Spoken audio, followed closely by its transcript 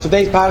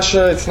Today's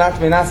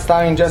parsha, we're not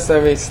starting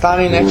we're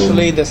starting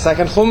actually the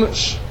second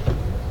Chumash.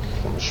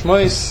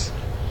 Shmois,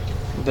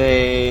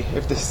 the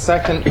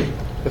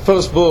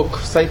first book,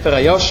 Sefer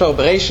HaYoshar,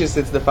 Bereshis,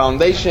 it's the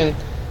foundation.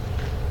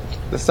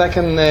 The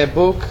second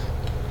book,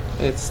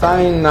 it's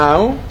starting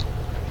now,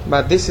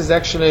 but this is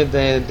actually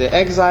the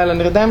exile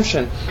and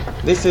redemption.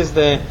 This is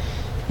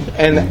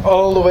and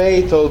all the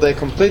way till the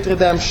complete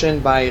redemption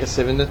by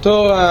receiving the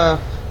Torah,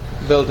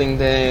 building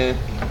the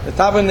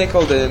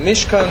tabernacle, the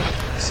Mishkan.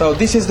 So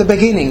this is the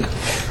beginning.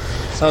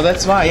 So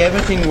that's why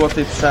everything what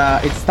it's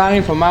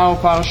starting from our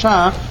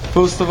parsha.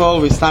 First of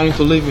all, we're starting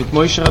to live with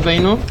Moshe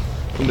Rabbeinu,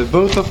 from the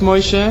birth of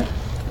Moshe.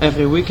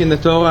 Every week in the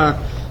Torah,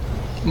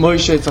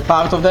 Moshe is a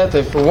part of that.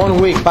 If for 1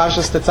 week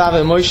Parshas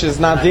Tetzaveh, Moshe is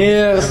not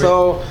there,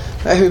 so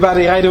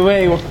everybody right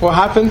away, what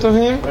happened to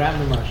him?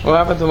 What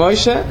happened to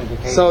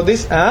Moshe? So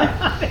this,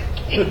 yeah,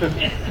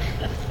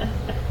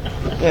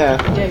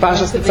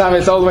 Parshas Tetzaveh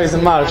is always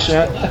in March,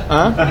 yeah?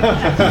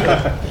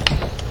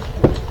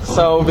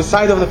 So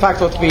beside of the fact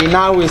that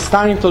we're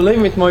starting to live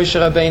with Moshe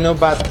Rabbeinu,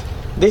 but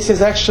this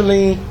is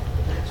actually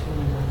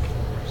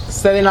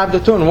setting up the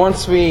tune.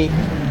 Once we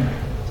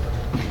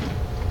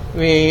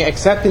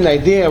accepting the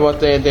idea what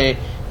the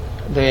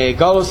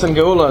Galus and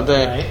Geula,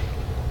 the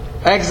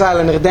exile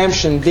and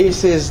redemption,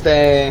 this is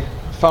the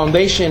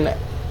foundation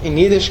in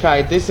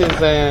Yiddishkeit, this is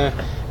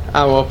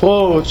our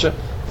approach.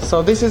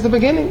 So this is the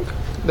beginning.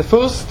 The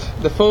first,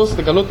 the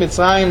Galut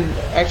Mitzrayim,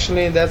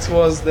 actually that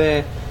was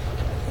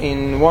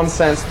in one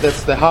sense,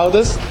 that's the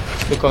hardest,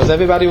 because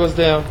everybody was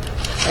there.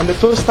 And the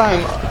first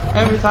time,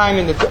 every time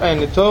in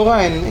the Torah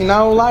and in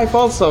our life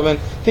also, when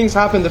things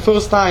happen the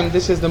first time,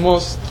 this is the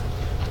most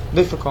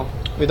difficult.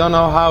 We don't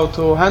know how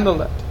to handle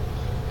that.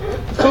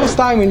 The first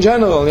time in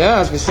general,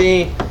 as we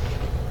see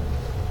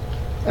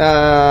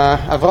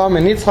Avraham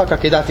and Yitzchak,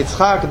 Akedat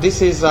Yitzchak,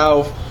 this is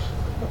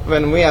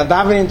when we are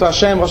davening to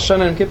Hashem, Rosh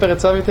Hashanah and Kippur,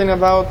 it's everything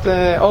about,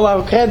 all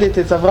our credit,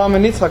 it's Avraham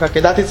and Yitzchak,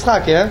 Akedat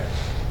Yitzchak,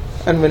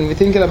 And when we're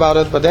thinking about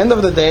it, by the end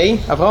of the day,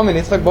 Avraham and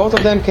Yitzchak, both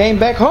of them came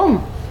back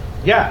home.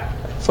 Yeah.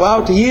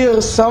 Throughout the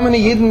years, so many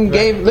Yidden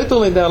gave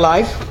literally their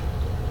life.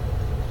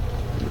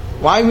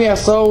 Why we are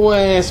so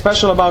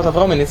special about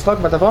Avraham and Yitzchak?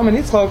 But Avraham and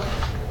Yitzchak,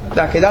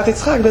 the Akedat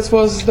Yitzchak, that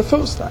was the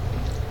first time.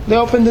 They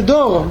opened the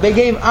door. They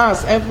gave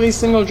us, every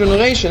single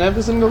generation,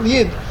 every single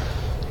Yid,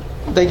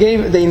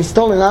 they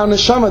installed in our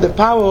neshama the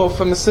power of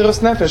Mesiras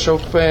Nefesh,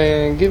 of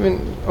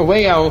giving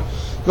away our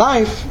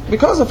life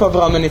because of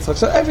Avraham and Yitzchak.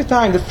 So every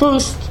time,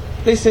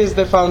 this is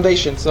the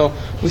foundation. So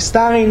we're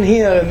starting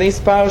here in this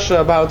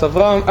parsha about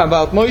Avraham,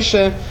 about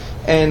Moshe,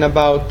 and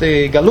about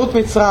the Galut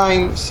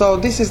Mitzrayim. So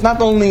this is not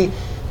only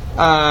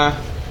a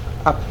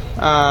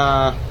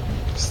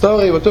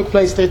story that took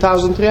place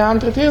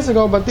 3,300 years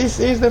ago, but this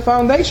is the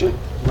foundation.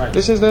 Right.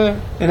 This is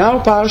in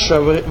our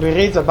parsha we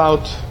read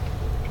about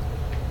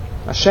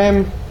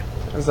Hashem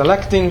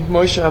selecting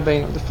Moshe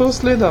Rabbeinu, the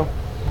first leader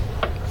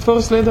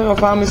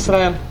of Am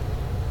Yisrael.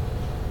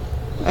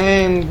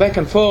 And back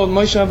and forth,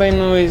 Moshe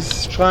Rabbeinu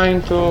is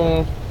trying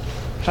to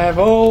have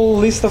all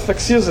list of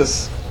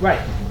excuses.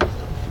 Right.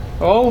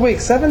 All week,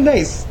 7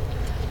 days.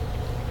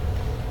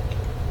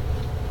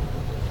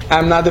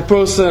 I'm not the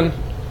person.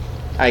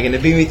 I'm going to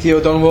be with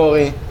you, don't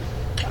worry.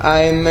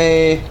 And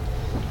Bnei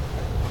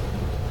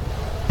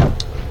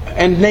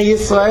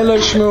Yisrael lo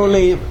yishmeu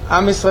li.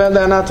 Am Yisrael,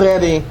 they're not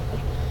ready.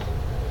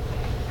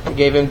 He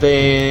gave him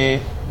the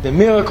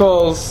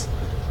miracles.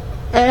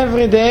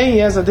 Every day he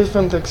has a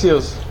different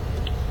excuse.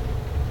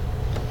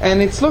 And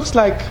it looks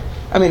like,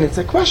 it's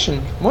a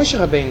question. Moshe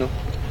Rabbeinu.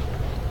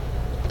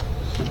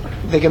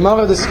 The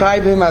Gemara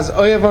describes him as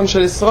Oyevon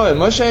Shel Yisrael.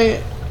 Moshe,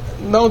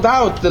 no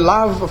doubt, the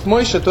love of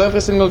Moshe to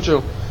every single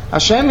Jew.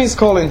 Hashem is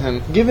calling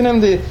him, giving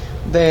him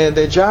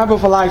the job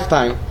of a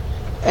lifetime.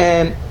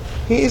 And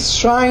he is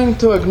trying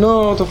to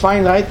ignore, to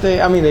find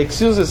the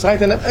excuses, right?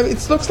 And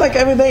it looks like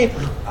every day,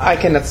 I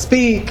cannot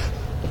speak.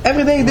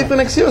 Every day,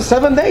 different excuse,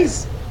 7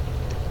 days.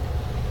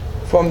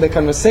 From the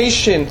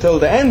conversation till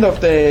the end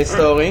of the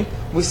story,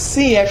 we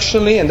see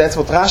actually, and that's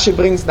what Rashi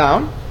brings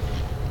down,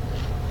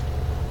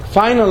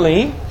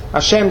 finally,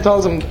 Hashem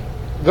tells him,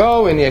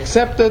 go, and he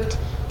accepted,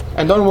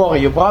 and don't worry,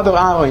 your brother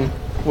Aaron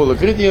will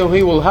agree to you,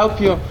 he will help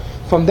you.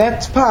 From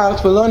that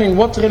part, we're learning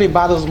what really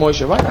bothers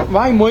Moshe.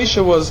 Why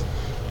Moshe was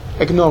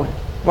ignoring.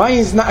 Why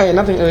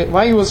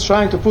he was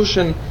trying to push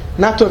and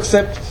not to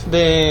accept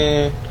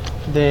the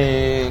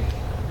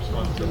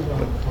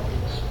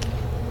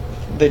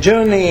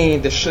journey,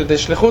 the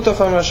shlichut of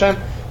Hashem.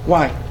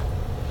 Why?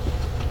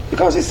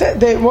 Because he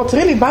said what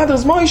really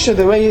bothers Moshe,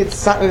 the way it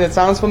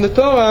sounds from the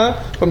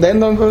Torah, from the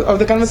end of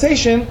the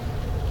conversation,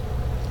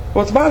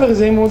 what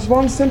bothers him was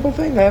one simple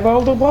thing. I have an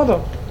older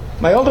brother.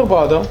 My older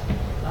brother,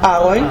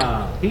 Aaron,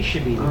 he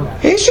should be the guy.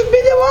 He should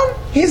be the one.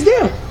 He's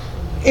there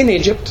in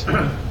Egypt.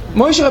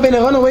 Moshe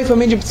Rabbeinu ran away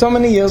from Egypt so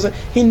many years.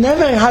 He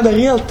never had a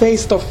real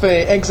taste of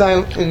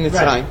exile in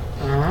Mitzrayim.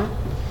 Right.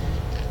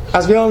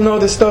 As we all know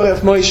the story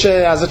of Moshe,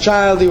 as a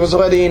child, he was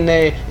already in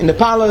the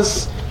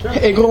palace. Sure.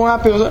 He grew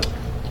up.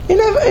 He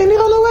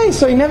ran away,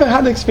 so he never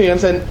had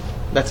experience. And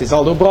that's his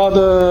older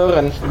brother,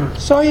 and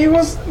so he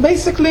was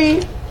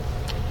basically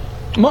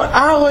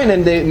Aaron,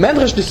 and the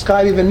Medrash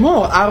describe even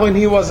more. Aaron,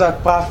 he was a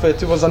prophet,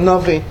 he was a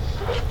Navi.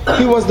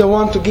 He was the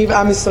one to give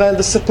Am Yisrael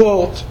the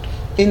support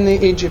in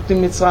Egypt, in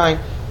Mitzrayim.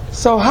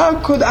 So how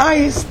could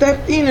I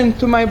step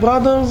into my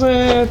brother's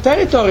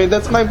territory?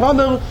 That's my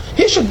brother.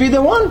 He should be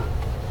the one.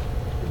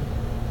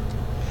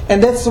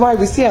 And that's why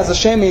we see as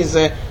Hashem is,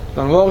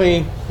 don't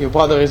worry, your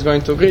brother is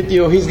going to greet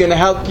you, he's going to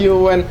help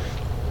you, and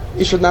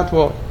you should not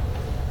worry.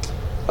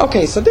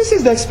 Okay, so this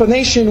is the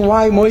explanation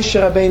why Moshe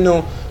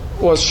Rabbeinu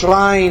was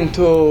trying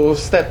to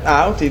step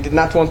out. He did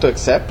not want to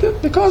accept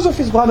it because of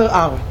his brother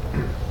Aaron.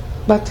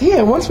 But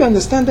here, once we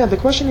understand that, the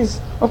question is,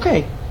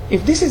 okay,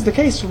 if this is the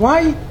case,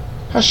 why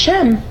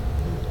Hashem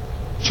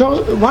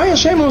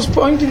was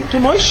pointing to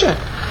Moshe?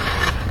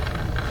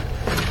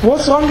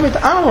 What's wrong with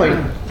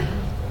Aaron?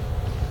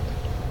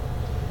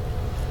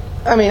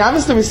 I mean,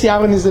 obviously we see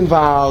Aaron is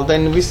involved,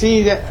 and we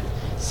see that.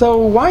 So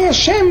why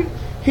Hashem?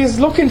 He's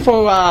looking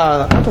for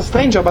not a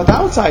stranger, but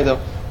outsider,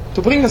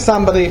 to bring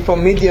somebody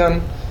from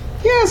Midian.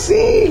 Yes,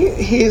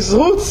 his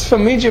roots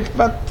from Egypt,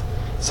 but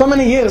so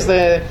many years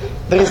there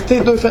is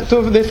two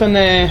different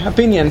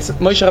opinions.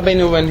 Moshe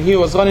Rabbeinu, when he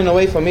was running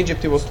away from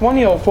Egypt, he was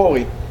 20 or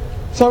 40.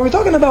 So we're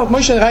talking about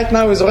Moshe right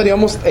now is already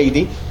almost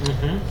 80.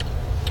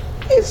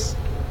 It's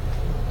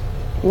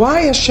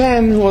why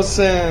Hashem was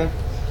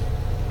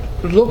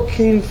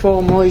looking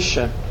for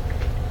Moshe.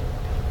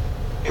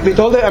 We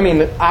told her, I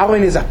mean,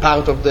 Aaron is a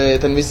part of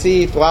that, and we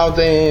see throughout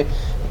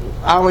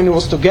Aaron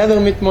was together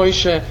with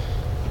Moshe.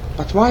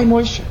 But why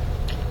Moshe?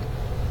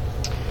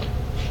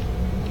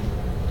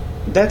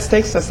 That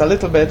takes us a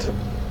little bit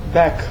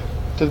back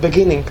to the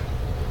beginning.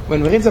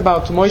 When we read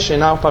about Moshe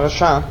in our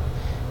parasha,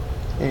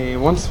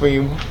 once we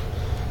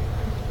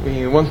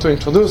want to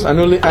introduce a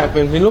new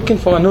when we're looking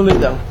for a new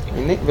leader,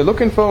 we're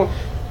looking for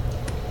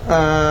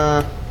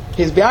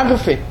his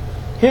biography.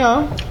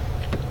 Here,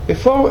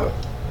 before,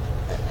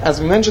 as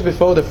we mentioned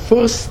before, the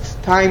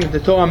first time the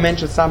Torah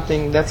mentions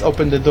something, that's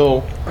opened the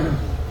door.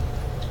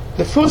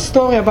 The first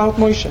story about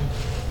Moshe.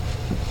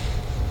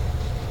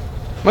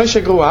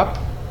 Moshe grew up.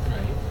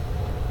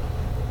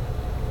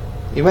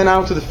 He went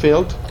out to the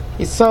field.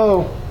 He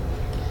saw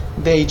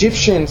the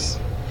Egyptians,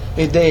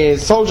 the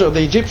soldier,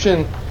 the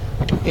Egyptian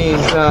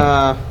is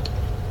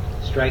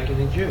striking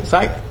the Jew.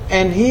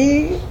 And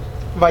he,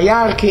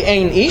 Vayar ki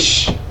ein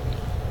ish,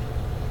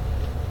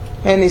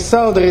 and he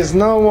saw there is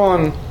no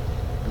one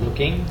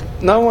looking.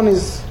 No one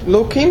is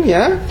looking,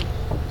 yeah?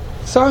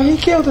 So he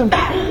killed him.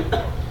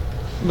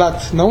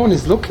 But no one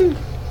is looking?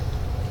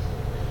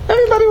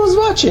 Everybody was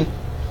watching.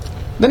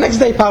 The next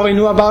day Paro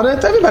knew about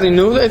it. Everybody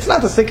knew. It's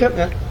not a secret,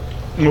 yeah?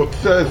 Well, it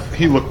says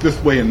he looked this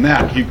way and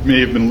that. He may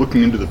have been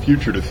looking into the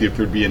future to see if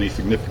there would be any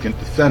significant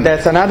descendants.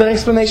 That's another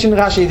explanation,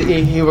 Rashi.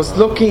 He was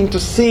looking to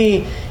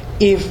see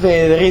if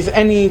there is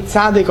any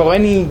tzaddik or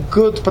any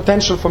good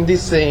potential from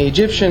this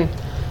Egyptian.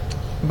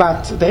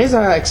 But there is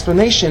an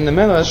explanation in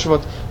the Medrash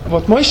what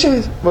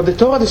Moshe, what the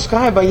Torah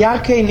described by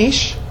Yarkei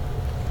Nish.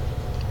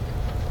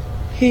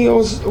 He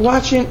was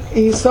watching.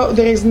 He saw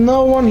there is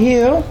no one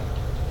here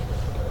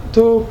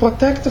to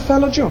protect the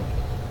fellow Jew.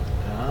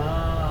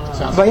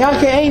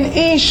 Vayarke ein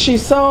ish, he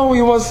saw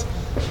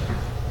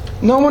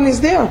no one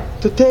is there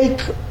to take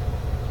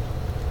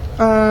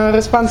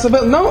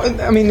responsibility. No,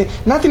 I mean,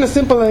 not in a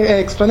simple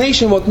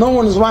explanation what no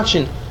one is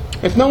watching.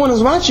 If no one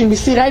is watching, we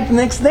see right the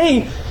next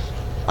day,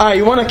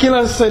 you want to kill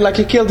us like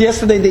you killed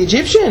yesterday the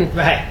Egyptian?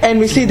 Right. And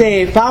we see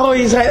the Pharaoh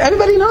is right.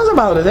 Everybody knows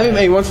about it.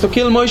 Everybody wants to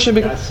kill Moshe.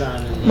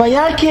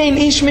 Vayarke ein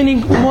ish,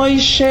 meaning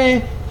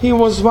Moshe, he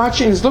was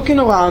watching, he's looking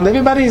around,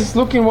 everybody is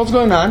looking what's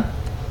going on.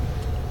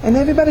 And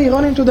everybody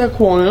run into their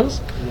corners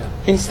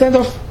instead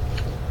of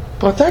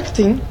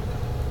protecting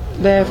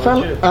the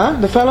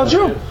fellow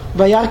Jew.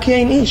 Vayarke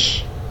ein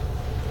ish.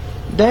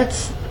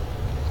 That's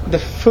the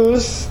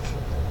first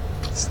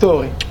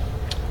story.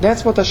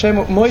 That's what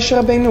Moshe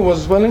Rabbeinu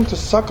was willing to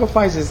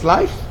sacrifice his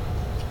life,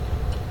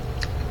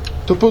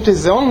 to put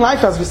his own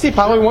life, as we see,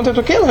 Paro wanted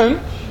to kill him,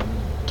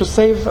 to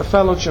save a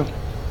fellow Jew.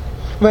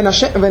 When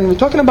we're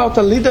talking about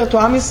a leader to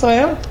Am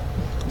Yisrael,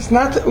 it's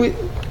not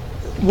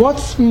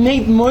what's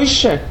made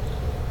Moshe.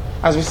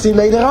 As we see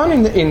later on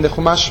in the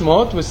Chumash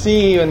Shmot, we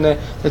see in the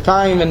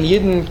time when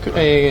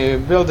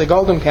Yidden built the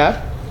golden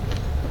calf,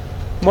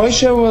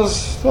 Moshe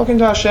was talking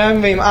to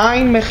Hashem,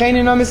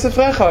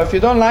 if you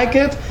don't like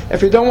it,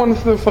 if you don't want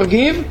to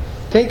forgive,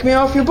 take me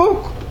off your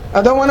book.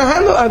 I don't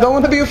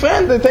want to be your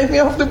friend, take me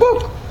off the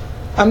book.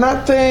 I'm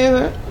not...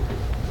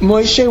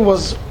 Moshe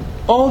was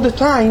all the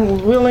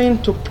time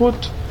willing to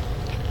put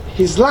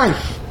his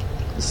life,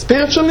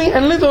 spiritually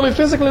and literally,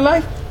 physically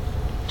life,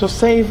 to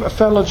save a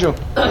fellow Jew.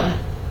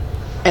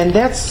 And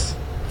that's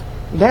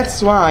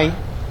why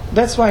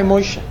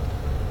Moshe.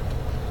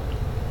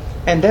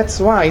 And that's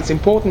why it's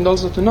important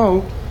also to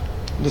know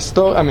the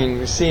story. I mean,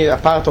 we see a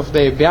part of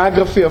the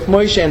biography of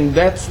Moshe, and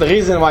that's the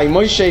reason why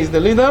Moshe is the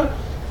leader.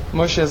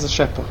 Moshe is a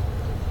shepherd.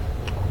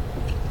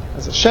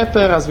 As a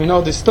shepherd, as we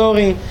know the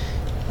story,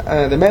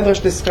 the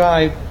Medrash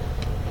described,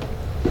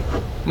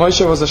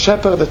 Moshe was a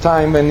shepherd at the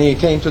time when he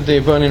came to the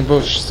burning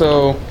bush.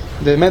 So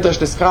the Medrash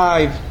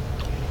describe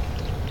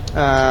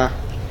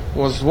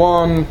was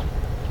one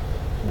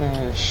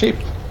sheep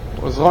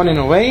was running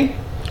away,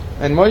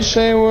 and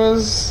Moshe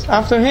was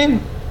after him.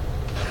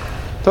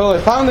 So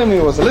he found him. He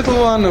was a little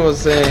one.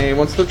 He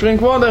wants to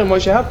drink water. And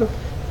Moshe helped him.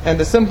 And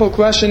the simple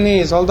question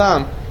is, hold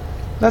on,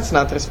 that's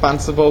not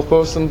responsible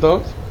person,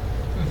 though.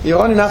 You're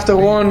running after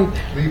one.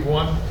 Leave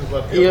one to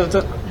let You have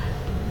to,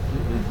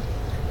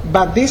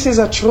 but this is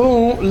a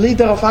true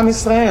leader of Am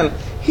Yisrael.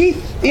 He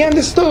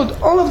understood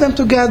all of them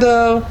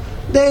together.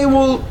 They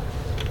will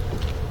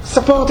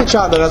support each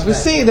other, as we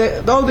see.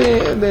 All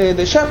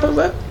the shepherds,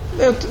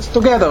 they're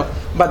together.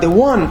 But the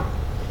one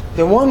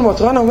what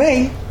run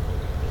away,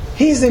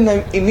 he's in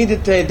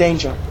immediate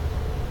danger.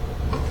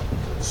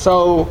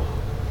 So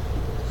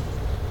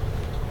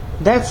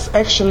that's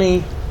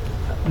actually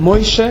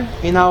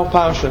Moshe in our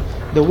parsha,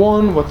 the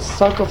one what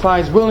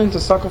willing to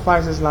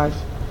sacrifice his life.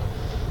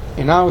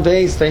 In our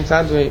days, thanks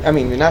God,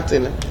 we're not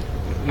in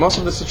most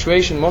of the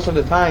situation, most of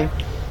the time,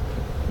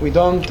 we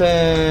don't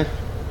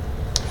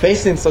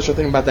face in such a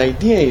thing. But the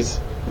idea is,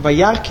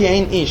 Vayar ki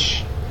ein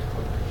ish,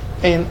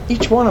 and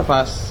each one of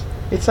us,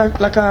 it's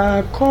like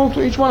a call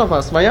to each one of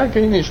us. Vayar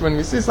ki ein ish. When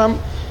we see some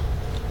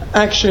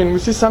action, we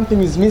see something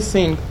is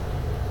missing,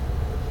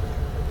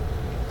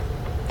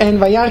 and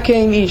Vayar ki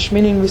ein ish,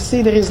 meaning we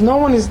see there is no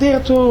one is there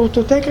to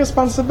take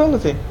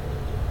responsibility.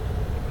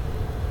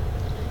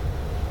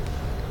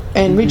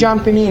 And we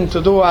jumping in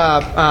to do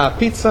a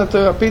pizza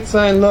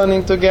and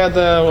learning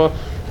together.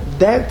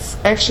 That's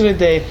actually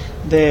the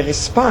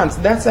response.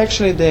 That's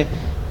actually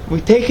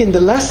we taking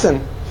the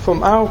lesson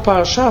from our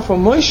parasha,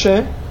 from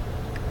Moshe,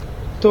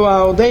 to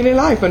our daily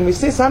life. When we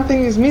see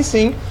something is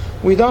missing,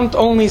 we don't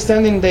only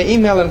send in the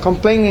email and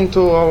complaining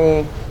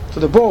to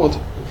the board.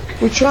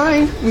 We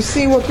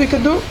see what we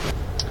could do.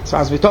 So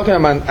as we're talking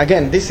about,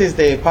 again, this is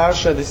the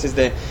parasha, this is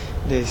the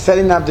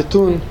setting up the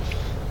tune.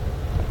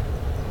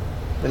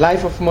 The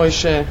life of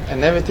Moshe,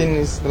 and everything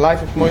is the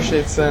life of Moshe.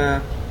 It's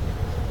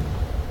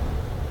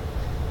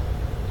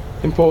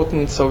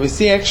important. So we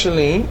see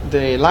actually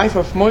the life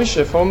of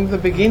Moshe from the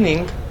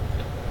beginning.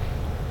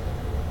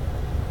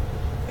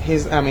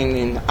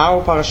 In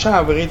our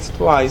parasha we read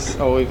twice,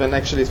 or even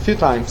actually a few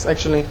times.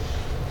 Actually,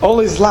 all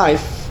his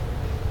life,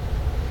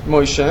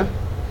 Moshe,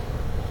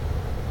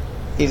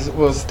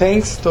 was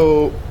thanks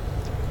to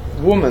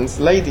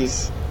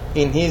ladies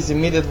in his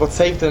immediate what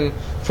saved him.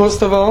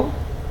 First of all,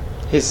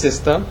 his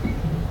sister,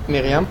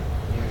 Miriam.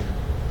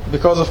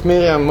 Because of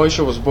Miriam,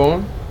 Moshe was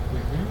born.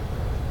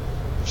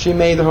 She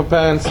made her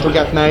parents to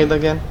get married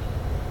again.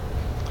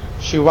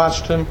 She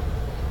watched him.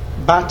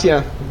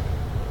 Batya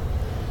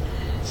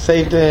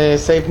saved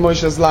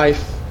Moshe's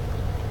life.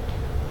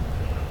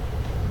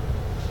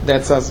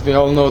 That's, as we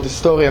all know the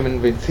story.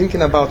 We're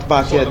thinking about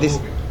Batya.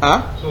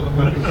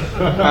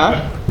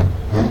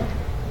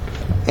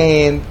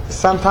 And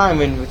sometime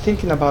when we're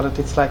thinking about it,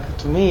 it's like,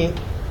 to me,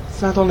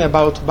 it's not only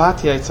about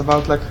Batya, it's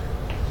about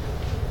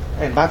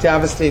and Batya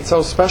obviously it's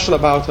so special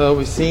about her.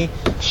 We see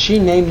she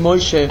named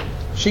Moshe,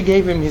 she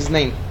gave him his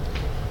name.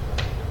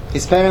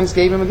 His parents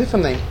gave him a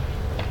different name.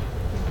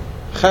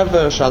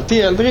 Chaver,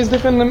 Shaltiel, there is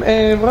different,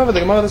 whatever,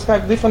 the Gemara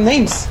describes different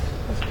names.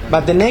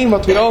 But the name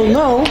what we all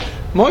know,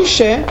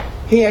 Moshe,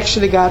 he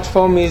actually got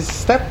from his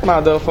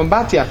stepmother, from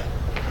Batya.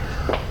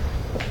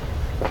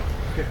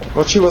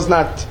 But she was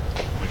not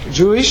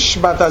Jewish,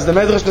 but as the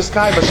Medrash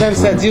describes, Hashem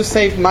said, you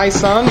saved my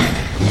son,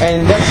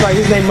 and that's why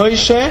his name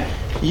Moshe.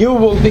 You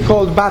will be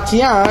called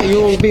Batya, you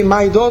will be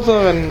my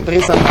daughter, and there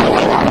is a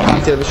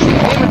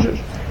Batya.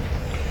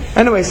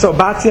 Anyway, so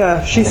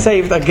Batya, she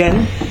saved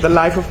again the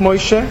life of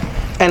Moshe,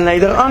 and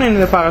later on in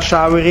the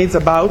parasha we read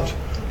about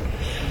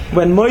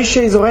when Moshe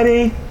is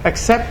already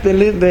accepted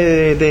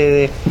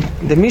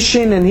the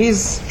mission, and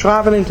he's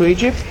traveling to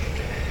Egypt,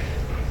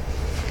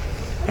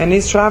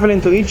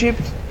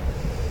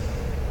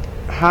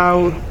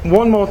 how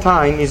one more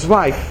time his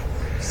wife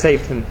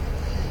saved him.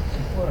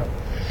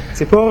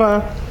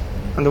 Zipporah,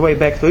 on the way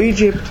back to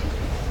Egypt,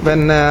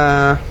 when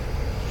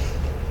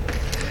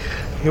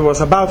he was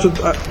about to...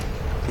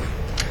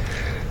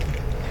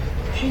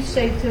 She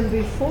saved him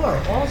before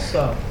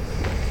also,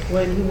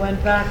 when he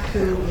went to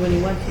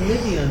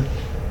Midian,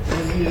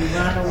 when he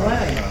ran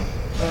away.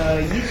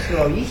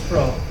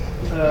 Yisro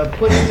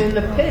put him in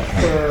the pit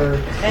for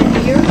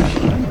 10 years.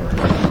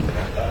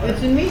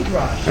 It's in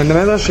Midrash. And the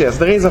Medrash, yes,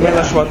 there is a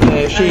Medrash what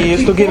she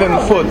used to give him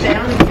food.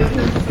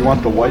 You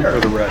want the white or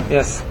the red?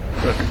 Yes.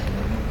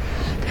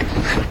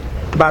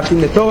 But in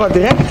the Torah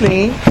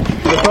directly,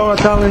 the Torah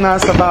telling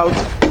us about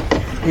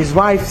his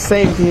wife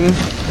saved him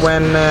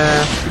when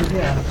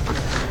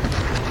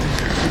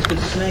the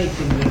snake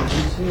in the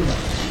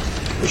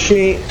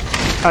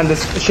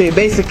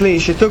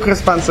she took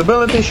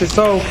responsibility. She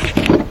saw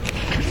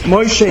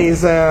Moshe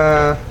is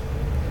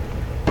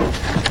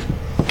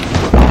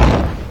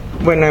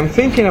when I'm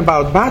thinking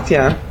about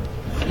Batya,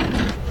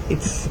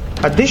 it's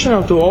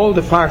additional to all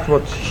the fact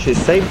what she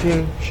saved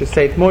him, she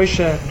saved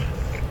Moshe.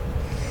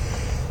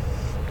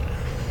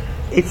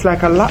 It's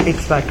like a lot.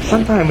 It's like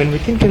sometimes when we're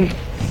thinking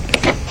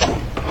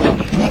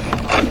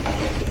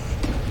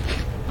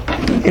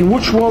in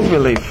which world we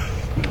live.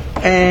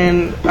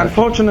 And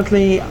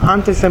unfortunately,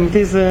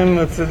 anti-Semitism,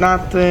 it's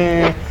not,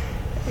 it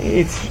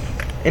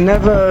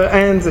never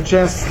ends. It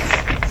just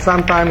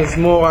sometimes it's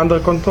more under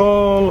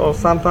control, or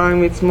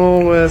sometimes it's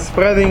more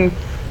spreading,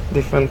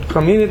 different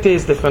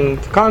communities,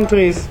 different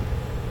countries.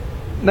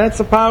 That's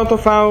a part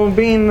of our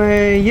being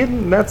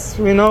Yidden.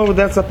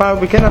 That's a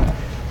part we cannot.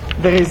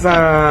 There is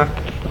a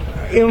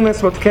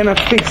illness what cannot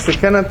fix. It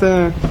cannot.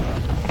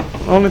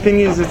 Only thing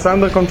is it's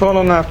under control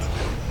or not.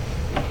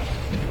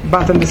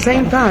 But at the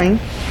same time,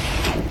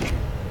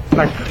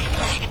 like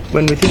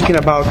when we're thinking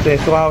about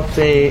throughout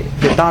the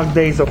dark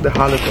days of the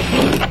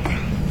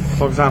Holocaust,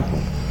 for example,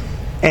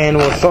 and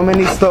with so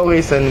many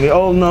stories, and we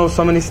all know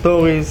so many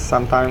stories.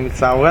 Sometimes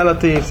it's our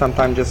relatives,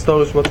 sometimes just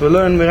stories what we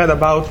read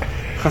about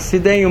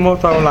Chasidei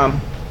Umot HaOlam,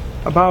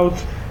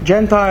 about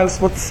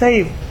Gentiles what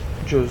saved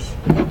Jews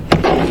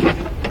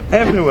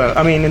everywhere.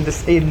 I mean, in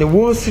the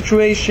war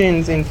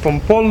situations,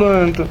 from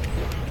Poland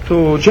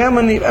to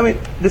Germany. I mean,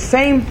 the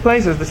same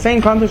places, the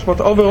same countries,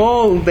 but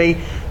overall they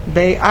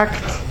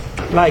act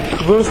like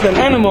worse than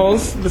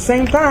animals. At the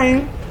same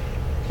time,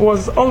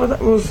 was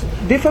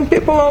different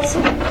people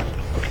also.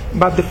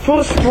 But the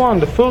first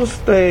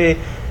Chasidat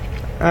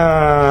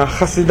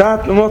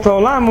Umot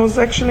HaOlam was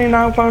actually in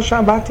our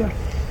Parasha Batya.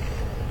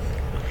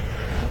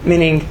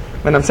 Meaning,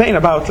 when I'm saying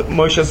about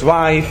Moshe's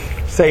wife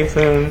saved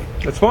him,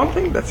 that's one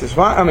thing. That's his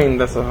wife. I mean,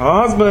 that's her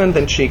husband,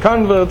 and she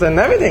converted and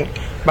everything.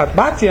 But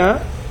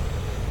Batya,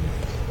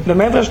 the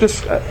Medrash,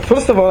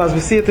 first of all, as we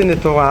see it in the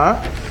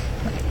Torah,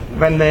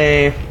 when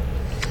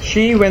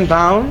she went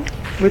down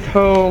with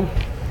her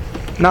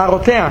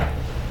Narotea.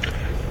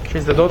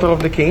 She's the daughter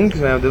of the king,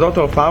 the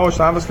daughter of Pharaoh,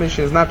 so obviously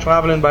she's not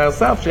traveling by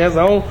herself. She has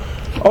a whole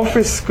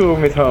office crew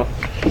with her.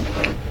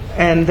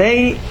 And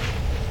they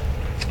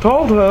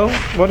told her,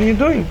 what are you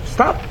doing?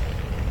 Stop.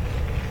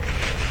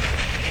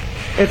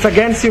 It's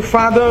against your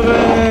father's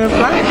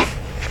plan.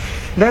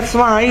 That's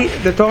why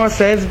the Torah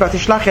says,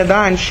 Vatishlach Yada,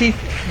 and she,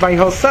 by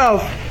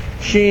herself,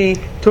 she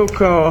took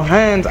her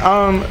hand,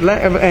 arm,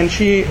 and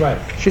she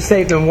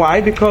saved them.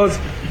 Why? Because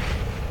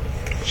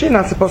she's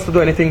not supposed to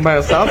do anything by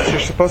herself.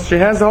 She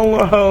has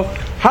her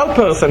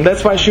helpers, and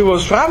that's why she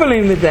was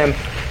traveling with them.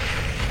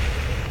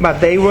 But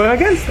they were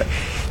against it.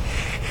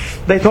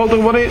 They told her,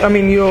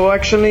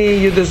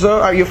 you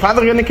deserve, your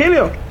father going to kill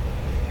you.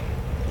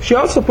 She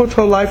also put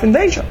her life in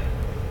danger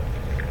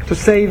to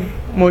save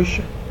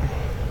Moshe.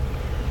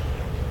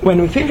 When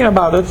we're thinking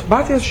about it,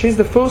 Batya, she's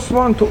the first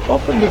one to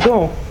open the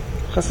door.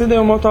 Chasidei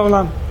Umot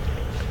HaOlam.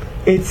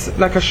 It's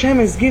like Hashem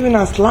is giving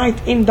us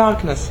light in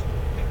darkness.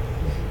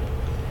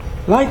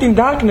 Light in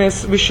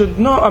darkness, we should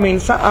know. I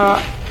mean,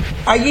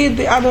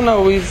 I don't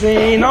know, is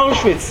in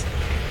Auschwitz,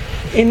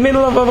 in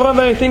middle of a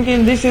robbery,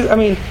 thinking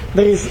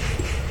there is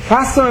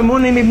Pastor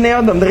Emunim Ibnei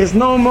Adam. There is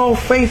no more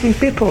faith in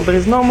people. There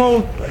is no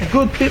more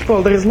good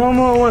people. There is no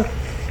more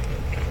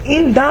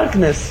in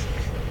darkness.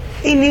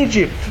 In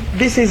Egypt,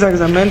 this is,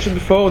 as I mentioned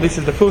before, this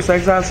is the first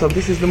exile, so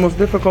this is the most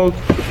difficult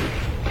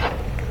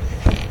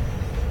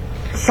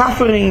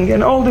suffering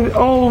and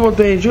all what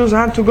the Jews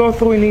had to go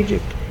through in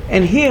Egypt.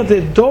 And here,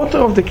 the daughter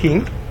of the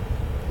king,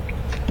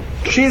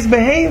 she is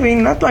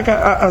behaving not like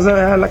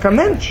a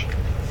mensch.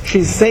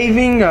 She's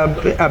saving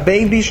a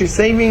baby. She's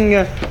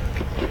saving.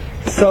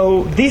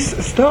 So this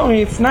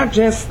story, it's not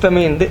just.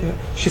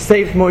 She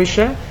saved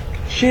Moshe.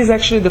 She is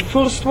actually the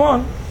first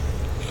one.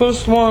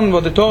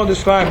 What the Torah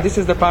described. This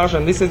is the parsha,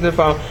 and this is the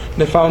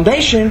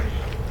foundation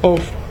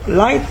of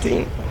light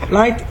in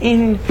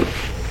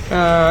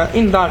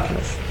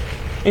darkness.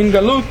 In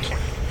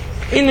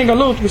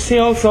Galut, we see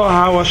also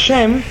how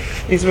Hashem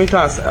is with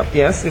us.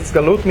 Yes, it's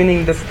Galut,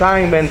 meaning this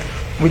time when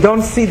we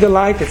don't see the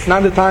light. It's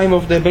not the time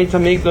of the Beit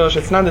HaMikdash.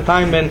 It's not the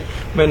time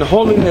when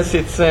holiness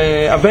it's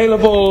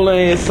available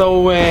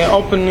so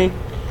openly.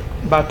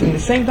 But in the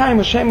same time,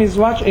 Hashem is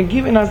watching and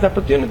giving us the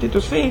opportunity to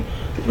see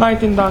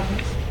light in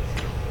darkness.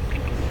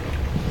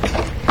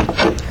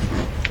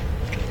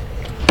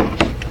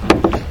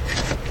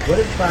 What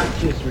is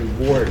Batya's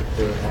reward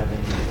for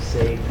having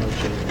saved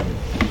Moshe?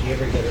 Did she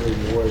ever get a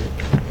reward?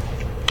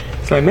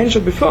 So I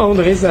mentioned before,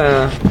 there is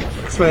an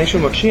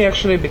explanation what she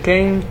actually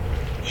became.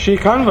 She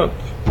converted.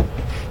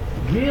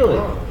 Really?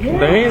 Yeah.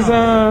 There is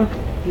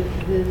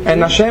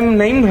and Hashem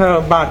named her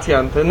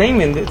Batya. The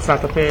name it's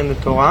not appearing in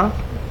the Torah.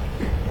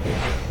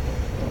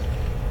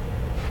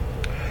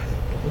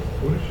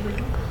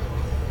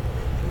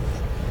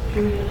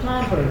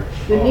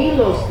 The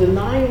Nilos, the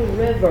Nile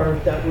River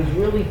that was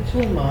really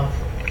Tuma,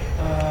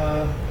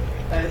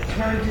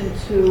 turned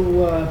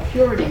into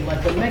purity,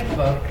 like the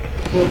mikveh,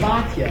 for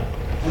Batya.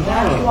 And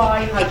that's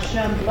why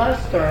Hashem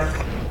blessed her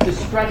to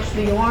stretch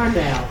the arm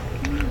out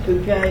to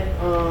get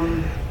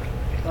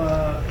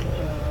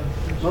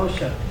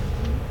Moshe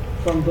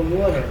from the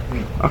water.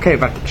 Okay,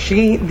 but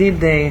she did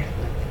the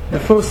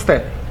first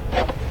step.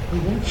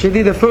 Mm-hmm. She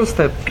did the first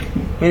step,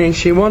 meaning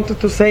she wanted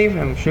to save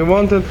him. She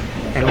wanted,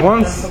 and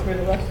once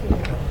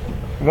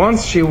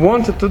she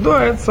wanted to do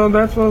it, so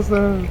that was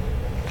the.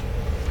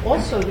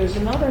 Also, there's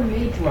another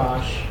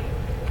midrash.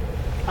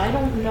 I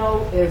don't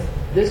know if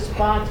this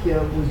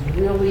Batya was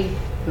really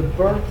the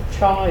birth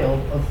child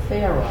of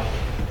Pharaoh,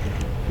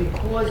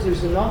 because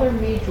there's another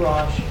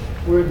midrash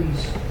where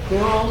these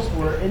girls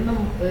were in the,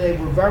 they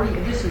were very,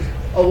 this is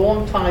a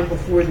long time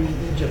before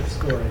the Egypt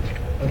story,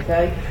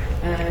 okay?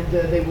 And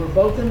they were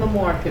both in the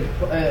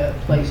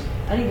marketplace.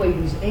 Anyway,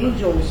 these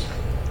angels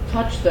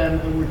touched them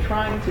and were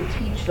trying to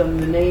teach them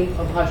the name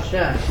of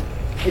Hashem.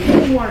 It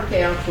didn't work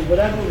out for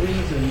whatever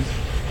reasons,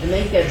 and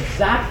they get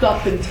zapped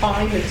up in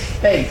time and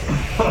space.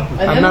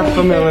 And I'm not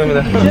familiar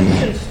with the that.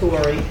 Egyptian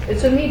story,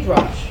 it's a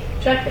midrash.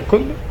 Check it.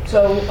 Could be.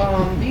 So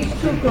these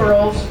two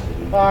girls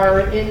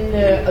are in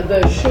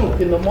the shuk,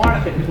 in the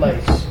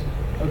marketplace,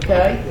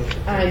 okay?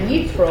 And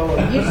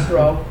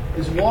Yisro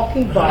is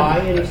walking by,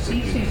 and he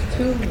sees these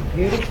two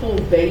beautiful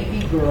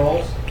baby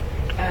girls,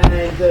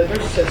 and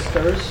they're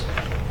sisters,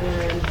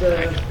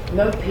 and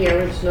no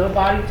parents,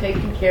 nobody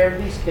taking care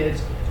of these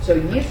kids. So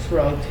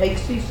Yisro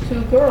takes these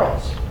two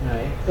girls.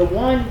 Right. The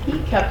one he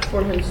kept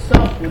for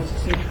himself was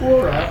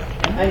Tzipora,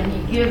 and he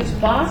gives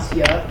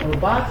Batya to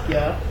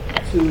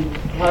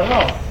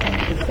Paro,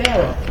 to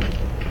Pharaoh.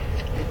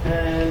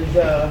 And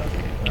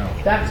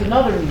that's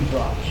another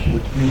midrash.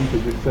 Which means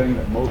that you're saying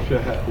that Moshe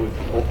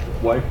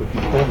his wife was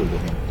beholden to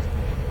him.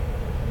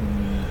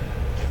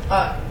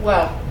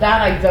 Well,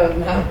 that I don't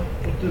know.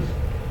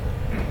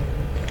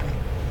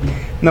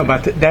 No,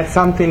 but that's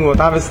something what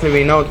obviously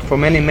we know for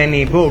many,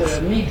 many books.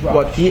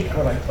 Midrash.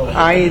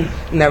 I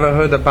never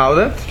heard about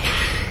it.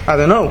 I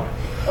don't know.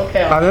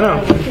 Okay, I don't know.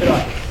 I'll look it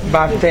up.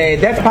 But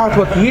that part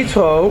what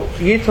Yitro,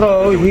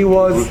 he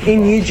was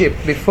in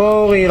Egypt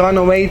before he ran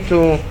away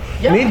to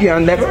Yeah,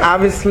 Midian. That's sure.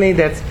 obviously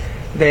that's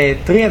the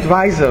three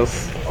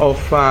advisors of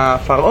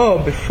Pharaoh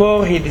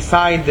before he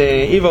decided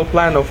the evil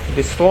plan of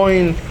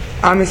destroying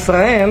Am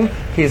Israel.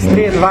 His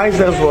three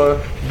advisors were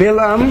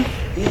Bilam,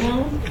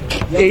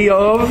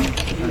 Eov,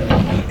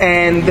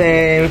 and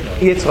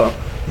Yitro.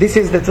 This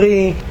is the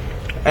three,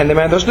 and the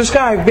Medrash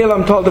described.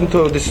 Bilam told them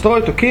to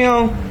destroy, to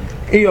kill.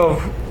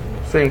 Eov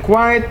staying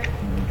quiet,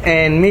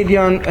 and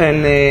Midian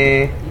and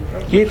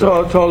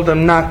Yitro told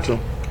them not to,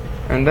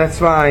 and that's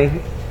why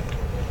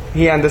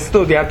he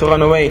understood he had to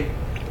run away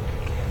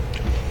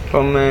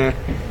from.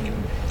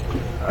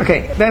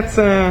 Okay, that's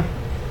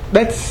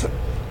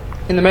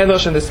in the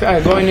Medrash and the sky,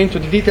 going into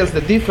the details,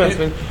 the difference,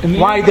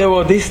 why there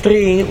were these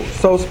three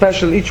so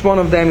special, each one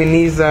of them in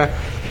his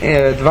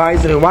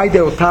advisory, why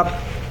they were top.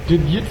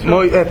 Did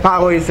Yitro,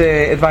 Paro is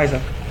advisor.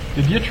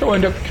 did Yitro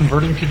end up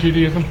converting to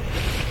Judaism?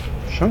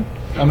 Sure.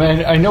 I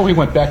mean, I know he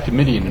went back to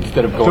Midian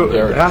instead of going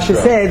there. Rashi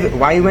said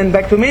why he went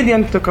back to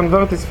Midian to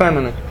convert his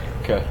family.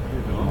 Okay.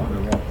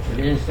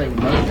 He didn't say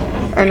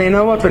Moshe. And you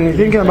know what? When you're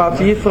thinking about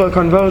Yisro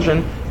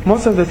conversion,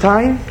 most of the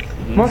time,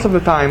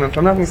 if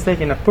I'm not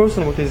mistaken, a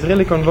person who is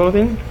really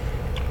converting,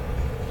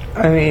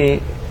 I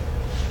mean,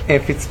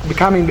 if it's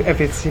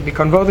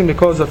converting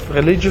because of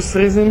religious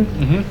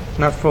reason,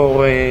 not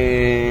for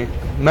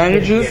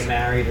marriages. Get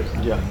married or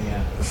something.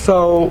 Yeah.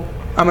 So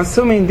I'm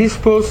assuming this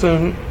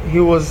person, he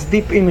was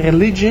deep in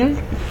religion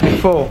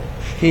before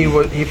he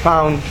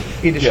found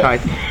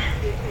Yiddishkeit.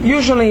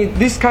 Usually,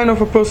 this kind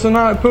of a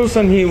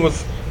person, he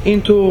was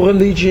into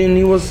religion,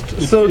 he was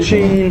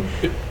searching,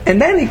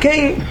 and then he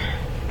came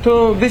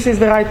to this is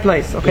the right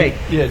place. Okay.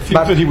 Yeah, it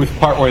seems that he was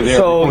partway there.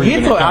 So before he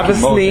even Yitro, encountered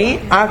obviously,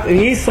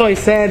 Moshe. Yisro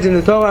said in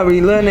the Torah,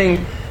 we're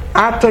learning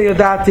Ato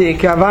Yodati,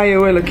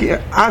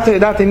 Ato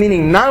Yodati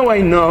meaning now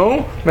I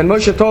know, when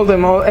Moshe told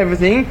them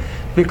everything,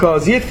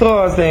 because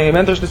Yitro, as the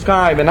Medrash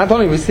described, and not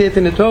only we see it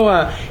in the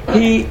Torah,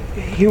 he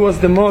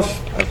was the most,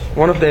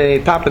 one of the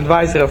top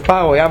advisors of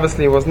Paro. He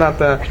obviously was not,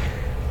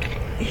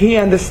 he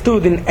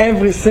understood in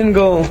every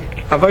single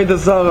Avodah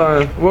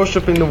Zarah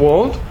worship in the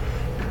world,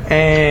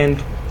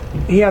 and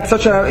he had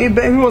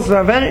he was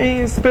a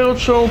very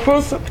spiritual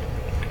person.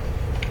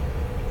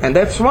 And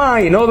that's why,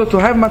 in order to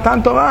have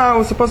Matan Torah, it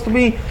was supposed to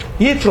be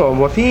Yitro,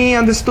 what he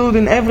understood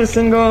in every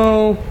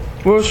single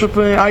worship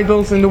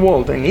idols in the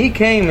world. And he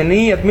came and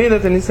he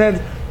admitted and he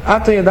said,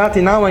 Ato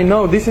Yadati, now I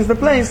know this is the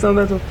place. So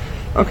that,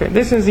 okay,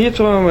 this is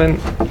Yitro, and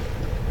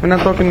we're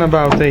not talking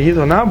about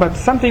Yitro now, but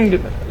something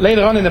that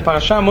later on in the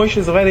parasha, Moshe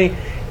is already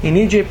in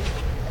Egypt,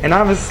 and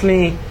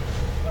obviously,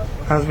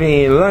 as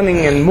we learning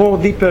and more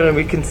deeper,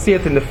 we can see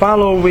it in the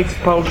following week's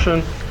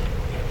portion.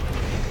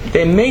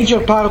 The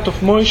major part of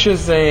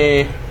Moshe's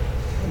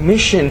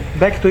mission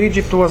back to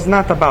Egypt was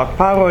not about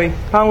Paro.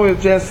 Paro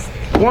is just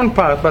one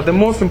part, but the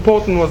most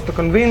important was to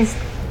convince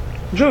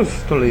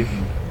Jews to leave.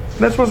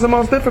 That was the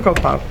most difficult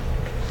part.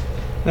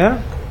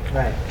 Yeah?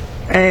 Right.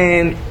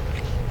 And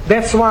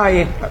that's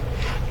why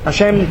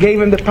Hashem gave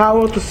him the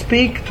power to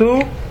speak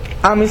to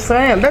Am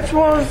Israel. That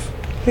was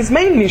his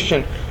main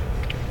mission.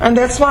 And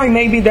that's why,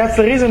 maybe that's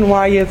the reason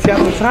why Yetziat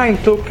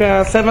Mitzrayim took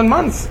 7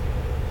 months.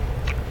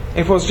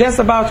 If it was just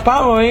about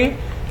Paro,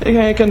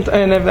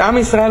 and if Am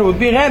Israel would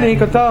be ready, he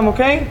could tell them,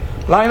 okay,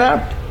 line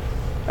up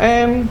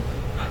and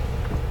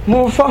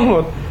move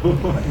forward.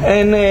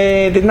 And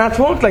it did not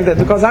work like that,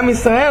 because Am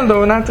Israel, they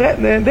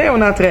were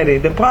not ready.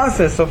 The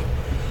process of...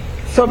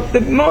 So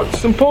the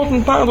most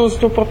important part was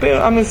to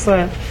prepare Am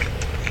Israel.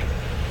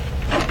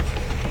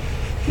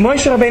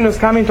 Moshe Rabbeinu is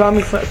coming to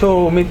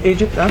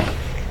Egypt. Sorry to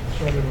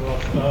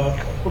interrupt.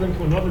 According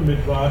to another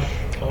midrash,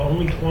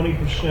 only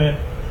 20%.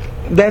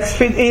 That's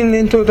fit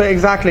into the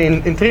exactly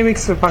in 3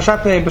 weeks.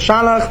 Parashat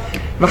Beshalach.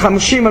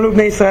 V'chamushim alu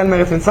bnei Yisrael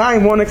meretz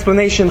Mitzrayim. One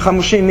explanation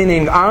chamushim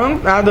meaning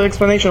armed. The other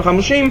explanation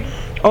chamushim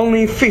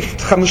only fifth.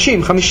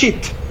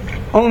 Chamishit.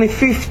 Only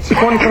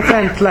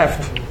 20%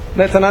 left.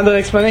 That's another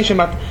explanation,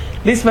 but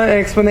this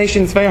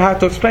explanation is very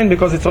hard to explain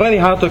because it's already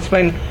hard to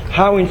explain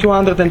how in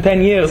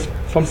 210 years,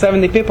 from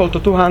 70 people to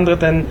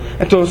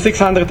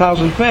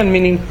 600,000 men,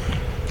 meaning.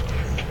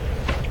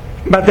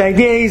 But the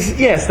idea is,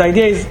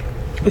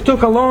 it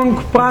took a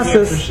long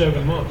process. For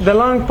 7 months. The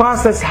long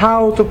process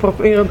how to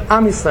prepare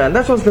Am Yisrael.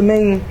 That was the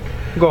main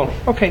goal.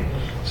 Okay,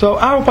 so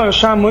our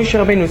parasha, Moshe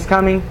Rabbeinu is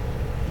coming.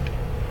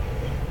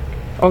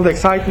 All the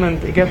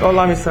excitement, he get all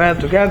Am Yisrael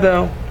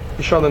together.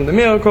 He showed them the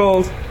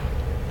miracles.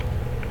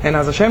 And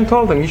as Hashem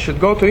told them, you should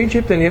go to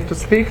Egypt and you have to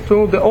speak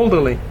to the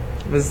elderly,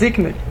 the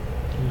Ziknik.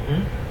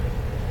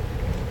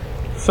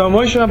 So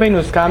Moshe Rabbeinu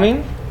is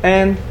coming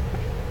and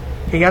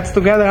he gets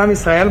together Am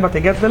Yisrael, but he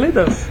gets the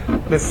leaders,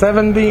 the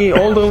 70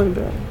 elderly.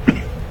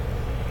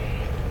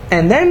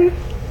 And then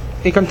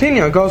he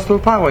continues, goes to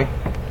Paroi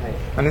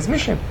on his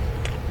mission.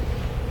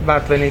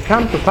 But when he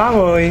comes to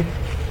Paroi,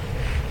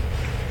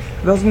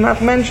 does not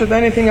mention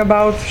anything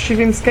about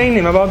Shivim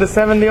Zkenim, about the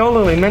 70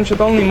 elderly. He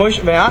mentioned only Moshe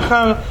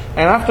ve'achar,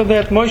 and after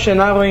that Moshe and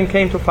Aaron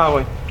came to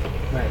Paroi.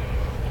 Right.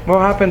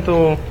 What happened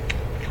to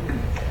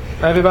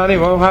everybody?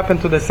 What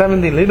happened to the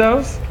 70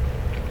 leaders?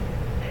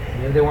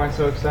 Maybe they weren't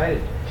so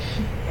excited.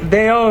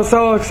 They all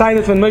so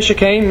excited when Moshe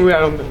came.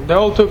 They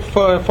all took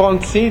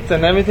front seat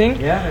and everything.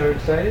 Yeah, they were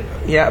excited.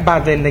 Yeah,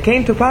 but then they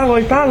came to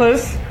Paroi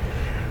Palace.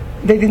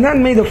 They did not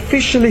make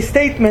officially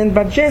statement,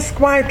 but just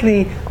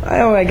quietly.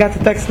 Oh, I got a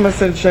text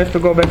message. I have to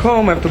go back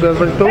home. I have to go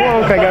back to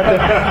work. I got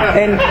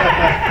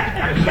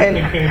and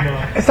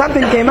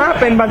something came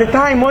up. And by the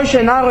time Moshe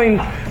and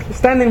Aaron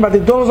standing by the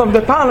doors of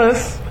the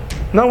palace,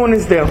 no one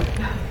is there.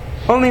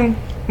 Only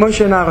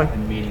Moshe and Aaron.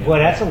 Well,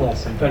 that's a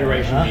lesson.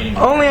 Federation meeting.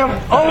 Only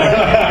all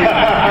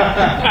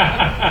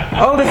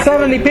the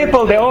 70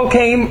 people. They all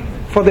came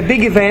for the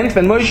big event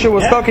when Moshe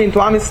was talking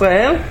to Am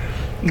Yisrael.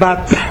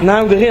 But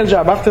now the real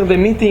job, after the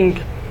meeting,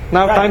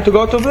 now time to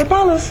go to the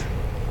palace.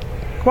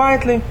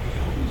 Quietly.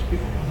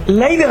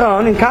 Later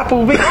on, in a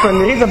couple of weeks, when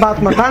we read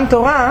about Matan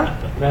Torah,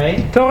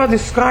 Torah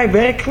described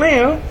very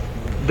clear,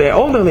 the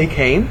elderly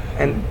came,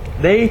 and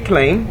they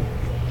claim,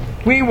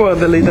 we were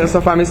the leaders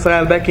of Am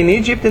Yisrael back in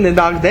Egypt in the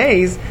dark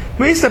days.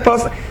 We're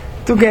supposed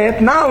to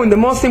get now in the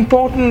most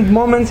important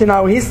moments in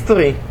our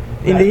history,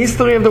 in the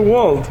history of the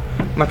world.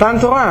 Matan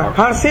Torah,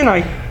 Har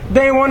Sinai.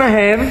 They want to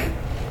have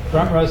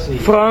front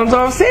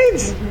row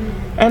seats.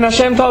 And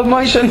Hashem told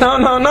Moshe,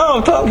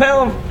 no, told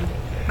them,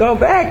 go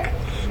back.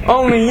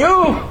 Only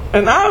you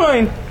and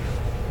Aaron.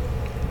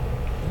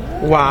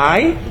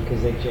 Why?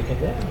 Because they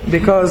chickened out.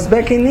 Because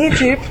back in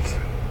Egypt,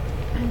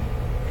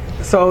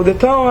 so the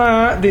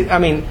Torah,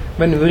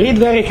 when we read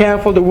very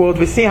careful the word,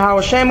 we see how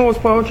Hashem was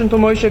approaching to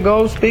Moshe,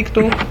 go speak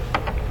to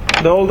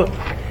the older.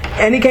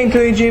 And he came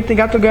to Egypt, he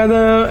got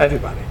together,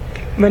 everybody.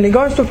 When he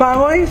goes to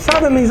Paroi,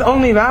 suddenly he's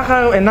only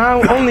Vachar, and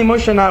now only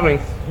Moshe and Aaron.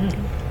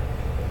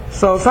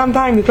 So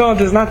sometimes the Torah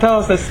does not tell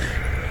us this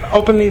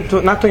openly,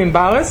 not to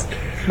embarrass,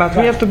 but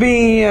we have to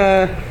be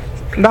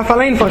darf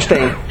allein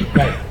verstehen.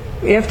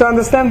 You have to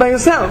understand by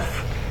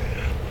yourself.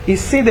 You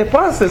see the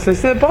process, you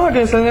see the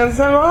progress, and you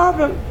understand what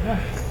happened.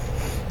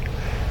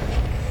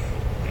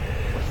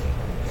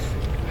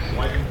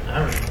 Why didn't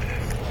Aaron?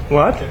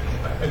 What?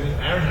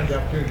 Aaron had the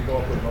opportunity to go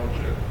up with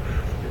Moshe.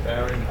 If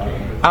Aaron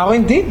came.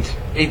 Aaron did.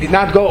 He did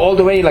not go all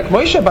the way like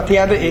Moshe, but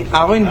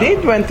Aaron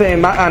did went to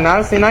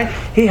Har Sinai.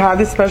 He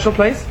had a special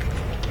place.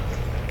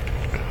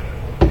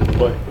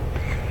 But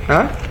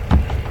Huh?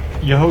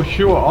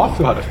 Yehoshua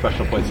also had a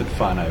special place at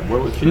Sinai.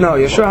 Where was he? No,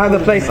 Yeshua had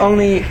a place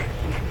only.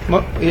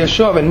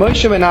 Yeshua, when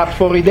Moshe went up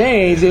 40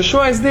 days,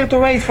 Yeshua is there to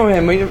wait for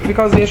him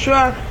because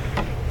Yeshua,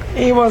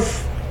 he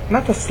was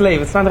not a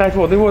slave. It's not the right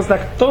word. He was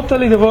like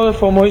totally devoted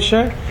for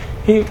Moshe.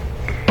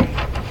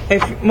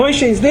 If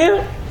Moshe is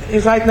there,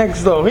 he's right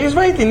next door. He's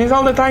waiting. He's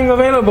all the time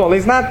available.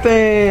 He's not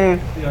like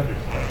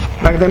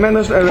the man.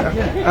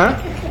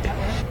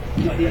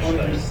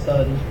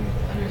 Understudy.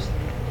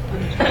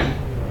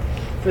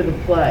 For the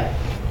play.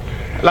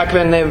 Like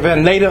when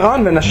later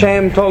on, when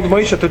Hashem told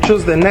Moshe to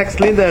choose the next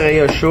leader,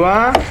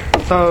 Yeshua,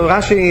 so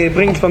Rashi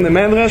brings from the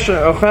Medrash,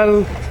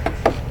 Ochel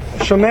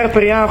Shomer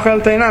Priya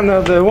Ochel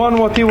Teinan, the one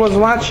what he was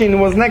watching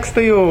was next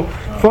to you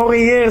 40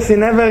 years, he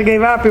never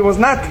gave up. He was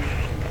not,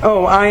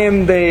 oh, I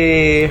am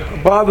the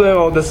brother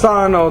or the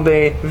son or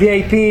the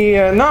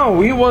VIP. No,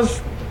 he was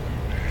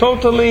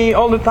totally,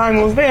 all the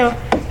time was there.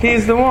 He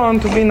is the one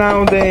to be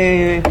now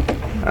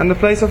in the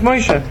place of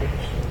Moshe.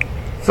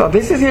 So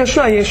this is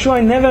Yeshua.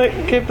 Yeshua never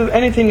kept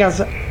anything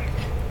as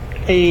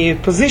a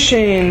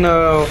position.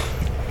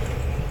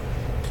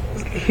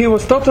 He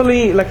was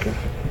totally like,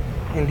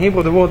 in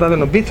Hebrew the word, I don't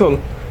know, bitul.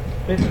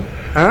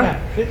 Huh?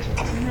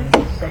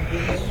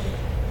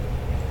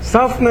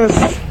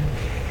 Softness.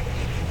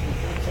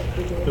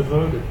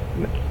 Devoted.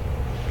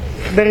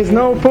 there is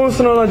no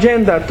personal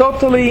agenda.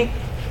 Totally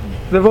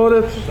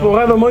devoted to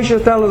whatever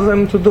Moshe tells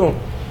them to do.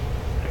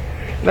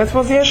 That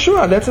was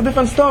Yeshua. That's a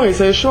different story.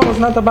 So Yeshua was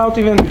not about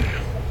even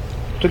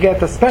to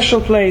get a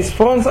special place.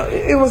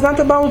 It was not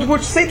about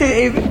which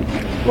city.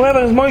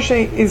 Wherever